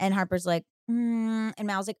 and Harper's like, and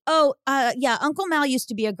Mal's like, "Oh, yeah, Uncle Mal used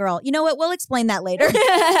to be a girl. You know what? We'll explain that later."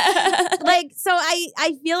 Like, so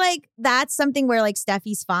I feel like that's something where like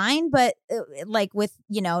Steffi's fine, but like with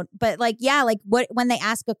but like yeah, like when they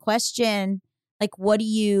ask a question, like what do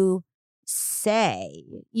you say?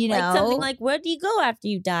 Like something like, where do you go after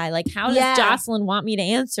you die? Like, how does Yeah. Jocelyn want me to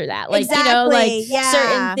answer that? Like, Exactly, like yeah.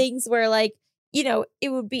 certain things where like,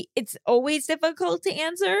 it's always difficult to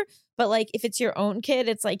answer. But like, if it's your own kid,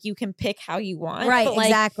 it's like you can pick how you want. Right, But, like,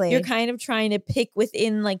 exactly. You're kind of trying to pick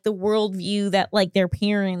within like the worldview that like their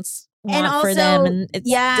parents want And for them. also, And it's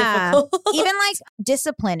yeah. difficult. Even like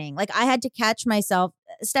disciplining. Like I had to catch myself.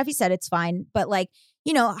 Steffi said it's fine, but like,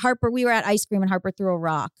 Harper, we were at ice cream and Harper threw a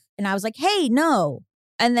rock and I was like, hey, no.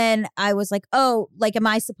 And then I was like, oh, like, am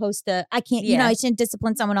I supposed to, I can't, Yeah. I shouldn't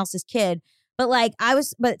discipline someone else's kid. But like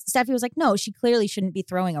but Steffi was like, no, she clearly shouldn't be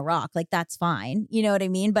throwing a rock. Like that's fine. You know what I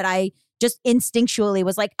mean? But I just instinctually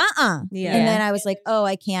was like, Yeah. And then I was like, oh,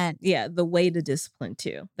 I can't. Yeah, the way to discipline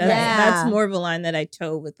too. Yeah. That's more of a line that I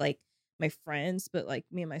toe with like my friends, but like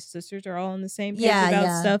me and my sisters are all on the same page Yeah, about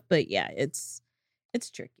yeah. stuff. But yeah, it's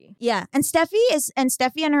tricky. Yeah, and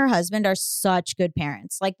Steffi and her husband are such good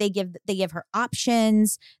parents. Like they give her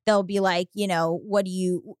options. They'll be like,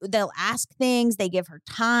 they'll ask things. They give her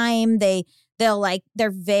time.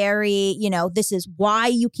 They're very, this is why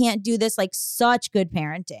you can't do this. Like such good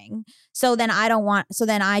parenting. So then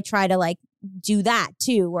I try to like do that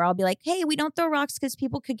too, where I'll be like, hey, we don't throw rocks because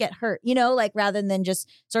people could get hurt, like rather than just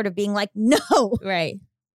sort of being like, no. Right.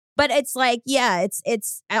 But it's like, yeah,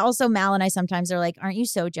 it's also Mal and I sometimes are like, aren't you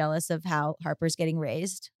so jealous of how Harper's getting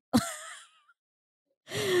raised?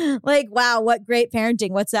 Like, wow, what great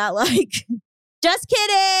parenting. What's that like? Just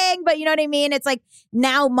kidding. But you know what I mean? It's like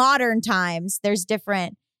now modern times, there's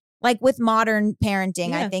different, like with modern parenting,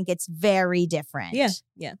 Yeah. I think it's very different. Yeah.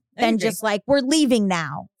 I Than agree. just like, we're leaving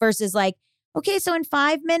now versus like, okay, so in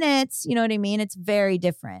 5 minutes, you know what I mean? It's very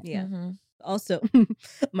different. Yeah. Mhm. Also,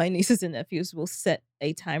 my nieces and nephews will set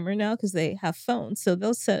a timer now because they have phones. So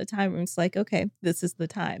they'll set a timer and it's like, okay, this is the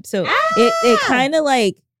time. So it kind of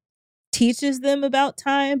like teaches them about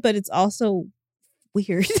time, but it's also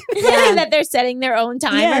weird. That they're setting their own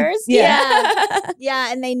timers.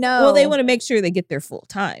 Yeah, and they know. Well, they want to make sure they get their full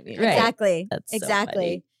time. You know? Right. Exactly. That's so exactly.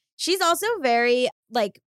 funny. She's also very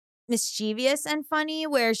like mischievous and funny,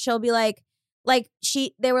 where she'll be like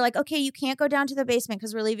they were like, okay, you can't go down to the basement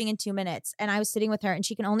because we're leaving in 2 minutes. And I was sitting with her, and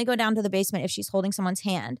she can only go down to the basement if she's holding someone's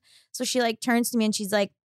hand. So she like turns to me and she's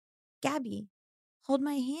like, Gabby, hold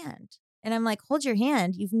my hand. And I'm like, hold your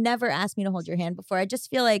hand? You've never asked me to hold your hand before. I just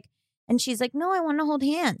feel like, and she's like, no, I want to hold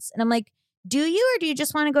hands. And I'm like, do you, or do you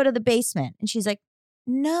just want to go to the basement? And she's like,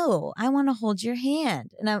 no, I want to hold your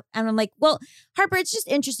hand. And I'm like, well, Harper, it's just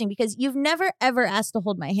interesting because you've never, ever asked to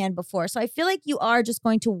hold my hand before. So I feel like you are just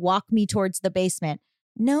going to walk me towards the basement.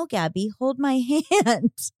 No, Gabby, hold my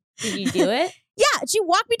hand. Did you do it? Yeah, she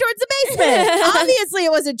walked me towards the basement. Obviously,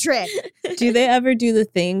 it was a trick. Do they ever do the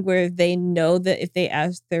thing where they know that if they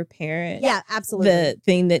ask their parent, Yeah, absolutely. the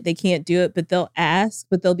thing that they can't do it, but they'll ask,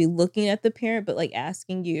 but they'll be looking at the parent, but like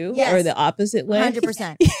asking you, Yes. or the opposite way?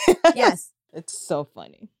 100%. Yes. It's so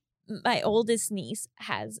funny. My oldest niece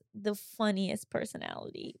has the funniest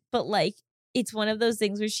personality, but like it's one of those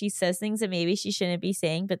things where she says things that maybe she shouldn't be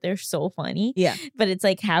saying, but they're so funny. Yeah. But it's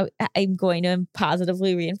like how I'm going to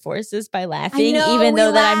positively reinforce this by I laughing, know, even we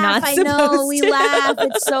though that I'm laugh. not I supposed know, we to. laugh.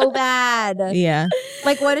 It's so bad. Yeah.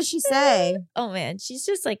 Like, what does she say? Oh man, she's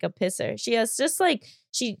just like a pisser. She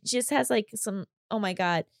just has like some, oh my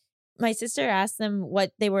God. My sister asked them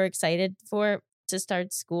what they were excited for to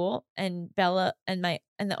start school, and Bella and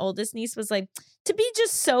the oldest niece was like, to be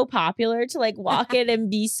just so popular, to like walk in and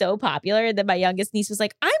be so popular. And then my youngest niece was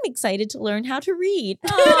like, I'm excited to learn how to read.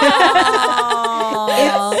 It's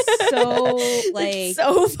so like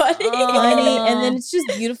so funny. funny, and then it's just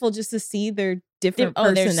beautiful just to see their different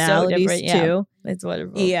they're so personalities different, yeah. too. It's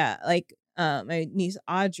wonderful. Yeah, like my niece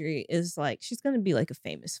Audrey is like, she's gonna be like a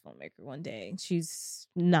famous filmmaker one day. She's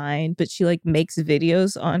 9, but she like makes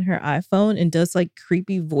videos on her iPhone and does like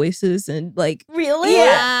creepy voices and like Really?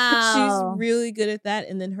 yeah, Wow. she's really good at that.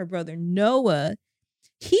 And then her brother Noah,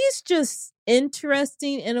 he's just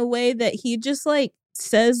interesting in a way that he just like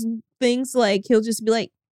says things like, he'll just be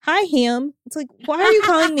like, hi Ham. It's like, why are you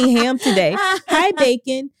calling me Ham today? Hi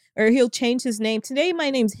Bacon. Or he'll change his name. Today my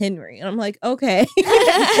name's Henry. And I'm like, okay.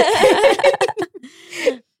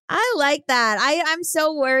 I like that. I'm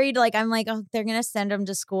so worried. Like, I'm like, oh, they're going to send them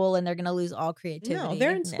to school and they're going to lose all creativity. No,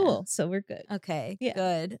 they're in school, so we're good. Okay, Yeah.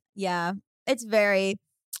 good. Yeah. It's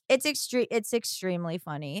extremely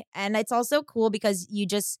funny. And it's also cool because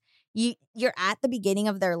you're at the beginning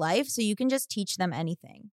of their life, so you can just teach them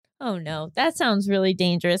anything. Oh no, that sounds really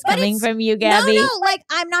dangerous But coming it's- from you, Gabby. No, like,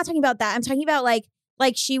 I'm not talking about that. I'm talking about like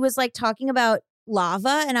she was like talking about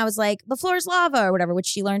lava, and I was like, the floor is lava or whatever, which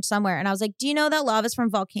she learned somewhere. And I was like, do you know that lava's from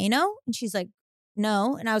volcano? And she's like,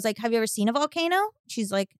 no. And I was like, have you ever seen a volcano?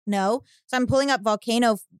 She's like, no. So I'm pulling up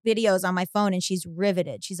volcano videos on my phone, and she's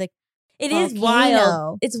riveted. She's like, It is volcano.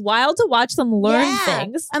 wild. It's wild to watch them learn Yeah.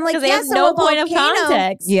 things. I'm like, 'cause they yeah, have so no a point of volcano-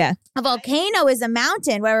 context. Yeah. a volcano is a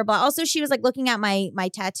mountain, whatever. But also, she was like looking at my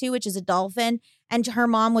tattoo, which is a dolphin. And her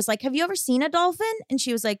mom was like, have you ever seen a dolphin? And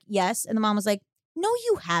she was like, yes. And the mom was like, no,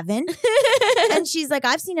 you haven't. And she's like,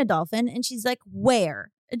 I've seen a dolphin. And she's like,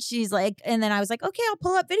 where? And she's like, and then I was like, okay, I'll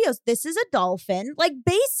pull up videos. This is a dolphin, like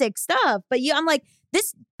basic stuff. But I'm like,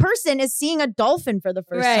 this person is seeing a dolphin for the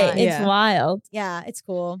first Right. time. It's Yeah. wild. Yeah, it's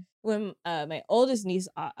cool. When my oldest niece,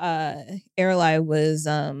 Areli, was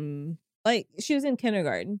like, she was in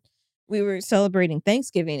kindergarten, we were celebrating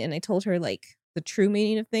Thanksgiving, and I told her like the true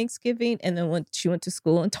meaning of Thanksgiving, and then when she went to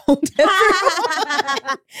school and told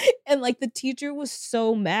everyone, and like the teacher was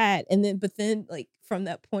so mad, and then like from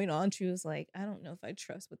that point on, she was like, I don't know if I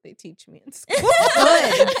trust what they teach me in school.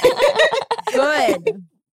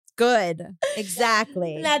 Good.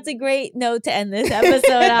 Exactly. That's a great note to end this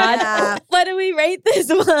episode on. Yeah. What do we rate this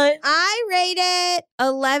one? I rate it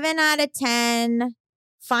 11 out of 10.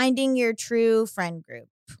 Finding your true friend group.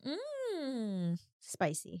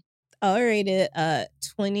 Spicy. I'll rate it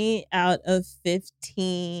 20 out of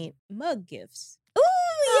 15 mug gifts. Ooh,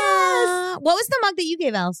 yes. What was the mug that you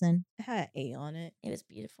gave, Allison? It had an A on it. It was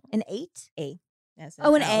beautiful. An 8? A. As in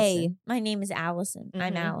Oh, an Allison. A. My name is Allison.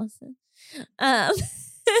 I'm Mhm. Allison.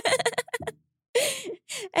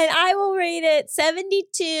 And I will rate it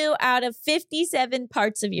 72 out of 57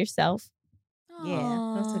 parts of yourself.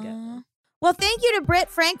 Yeah, that's a good one. Well, thank you to Britt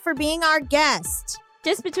Frank for being our guest.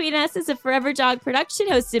 Just Between Us is a Forever Dog production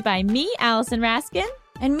hosted by me, Allison Raskin.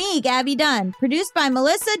 And me, Gabby Dunn. Produced by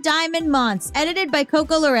Melissa Diamond Montz. Edited by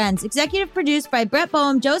Coco Lorenz. Executive produced by Brett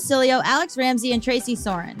Boehm, Joe Cilio, Alex Ramsey, and Tracy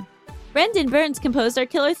Soren. Brendan Burns composed our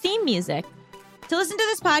killer theme music. To listen to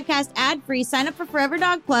this podcast ad-free, sign up for Forever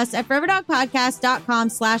Dog Plus at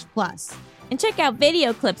foreverdogpodcast.com/plus. And check out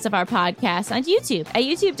video clips of our podcast on YouTube at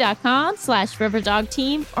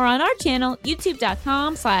youtube.com/riverdogteam or on our channel,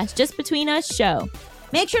 youtube.com/justbetweenusshow.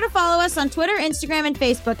 Make sure to follow us on Twitter, Instagram, and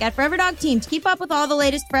Facebook at Forever Dog Team to keep up with all the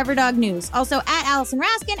latest Forever Dog news. Also at Allison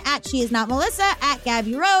Raskin, at She Is Not Melissa, at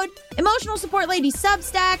Gabby Road, Emotional Support Lady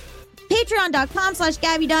Substack,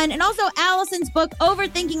 patreon.com/Gabby Dunn, and also Allison's book,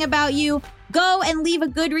 Overthinking About You. Go and leave a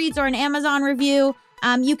Goodreads or an Amazon review.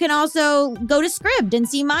 You can also go to Scribd and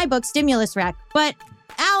see my book, Stimulus Rack. But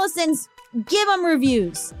Allison's, give them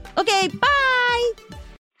reviews. Okay, bye!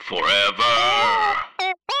 Forever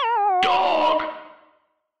Dog.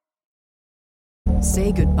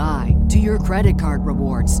 Say goodbye to your credit card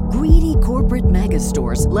rewards. Greedy corporate mega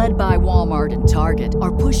stores, led by Walmart and Target,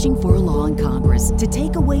 are pushing for a law in Congress to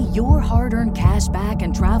take away your hard-earned cash back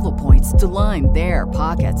and travel points to line their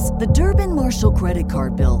pockets. The Durbin-Marshall credit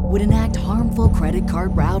card bill would enact harmful credit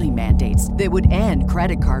card routing mandates that would end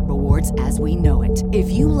credit card rewards as we know it.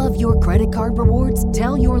 If you love your credit card rewards,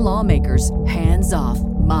 tell your lawmakers, hands off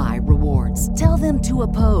my rewards. Tell them to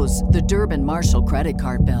oppose the Durbin-Marshall credit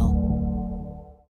card bill.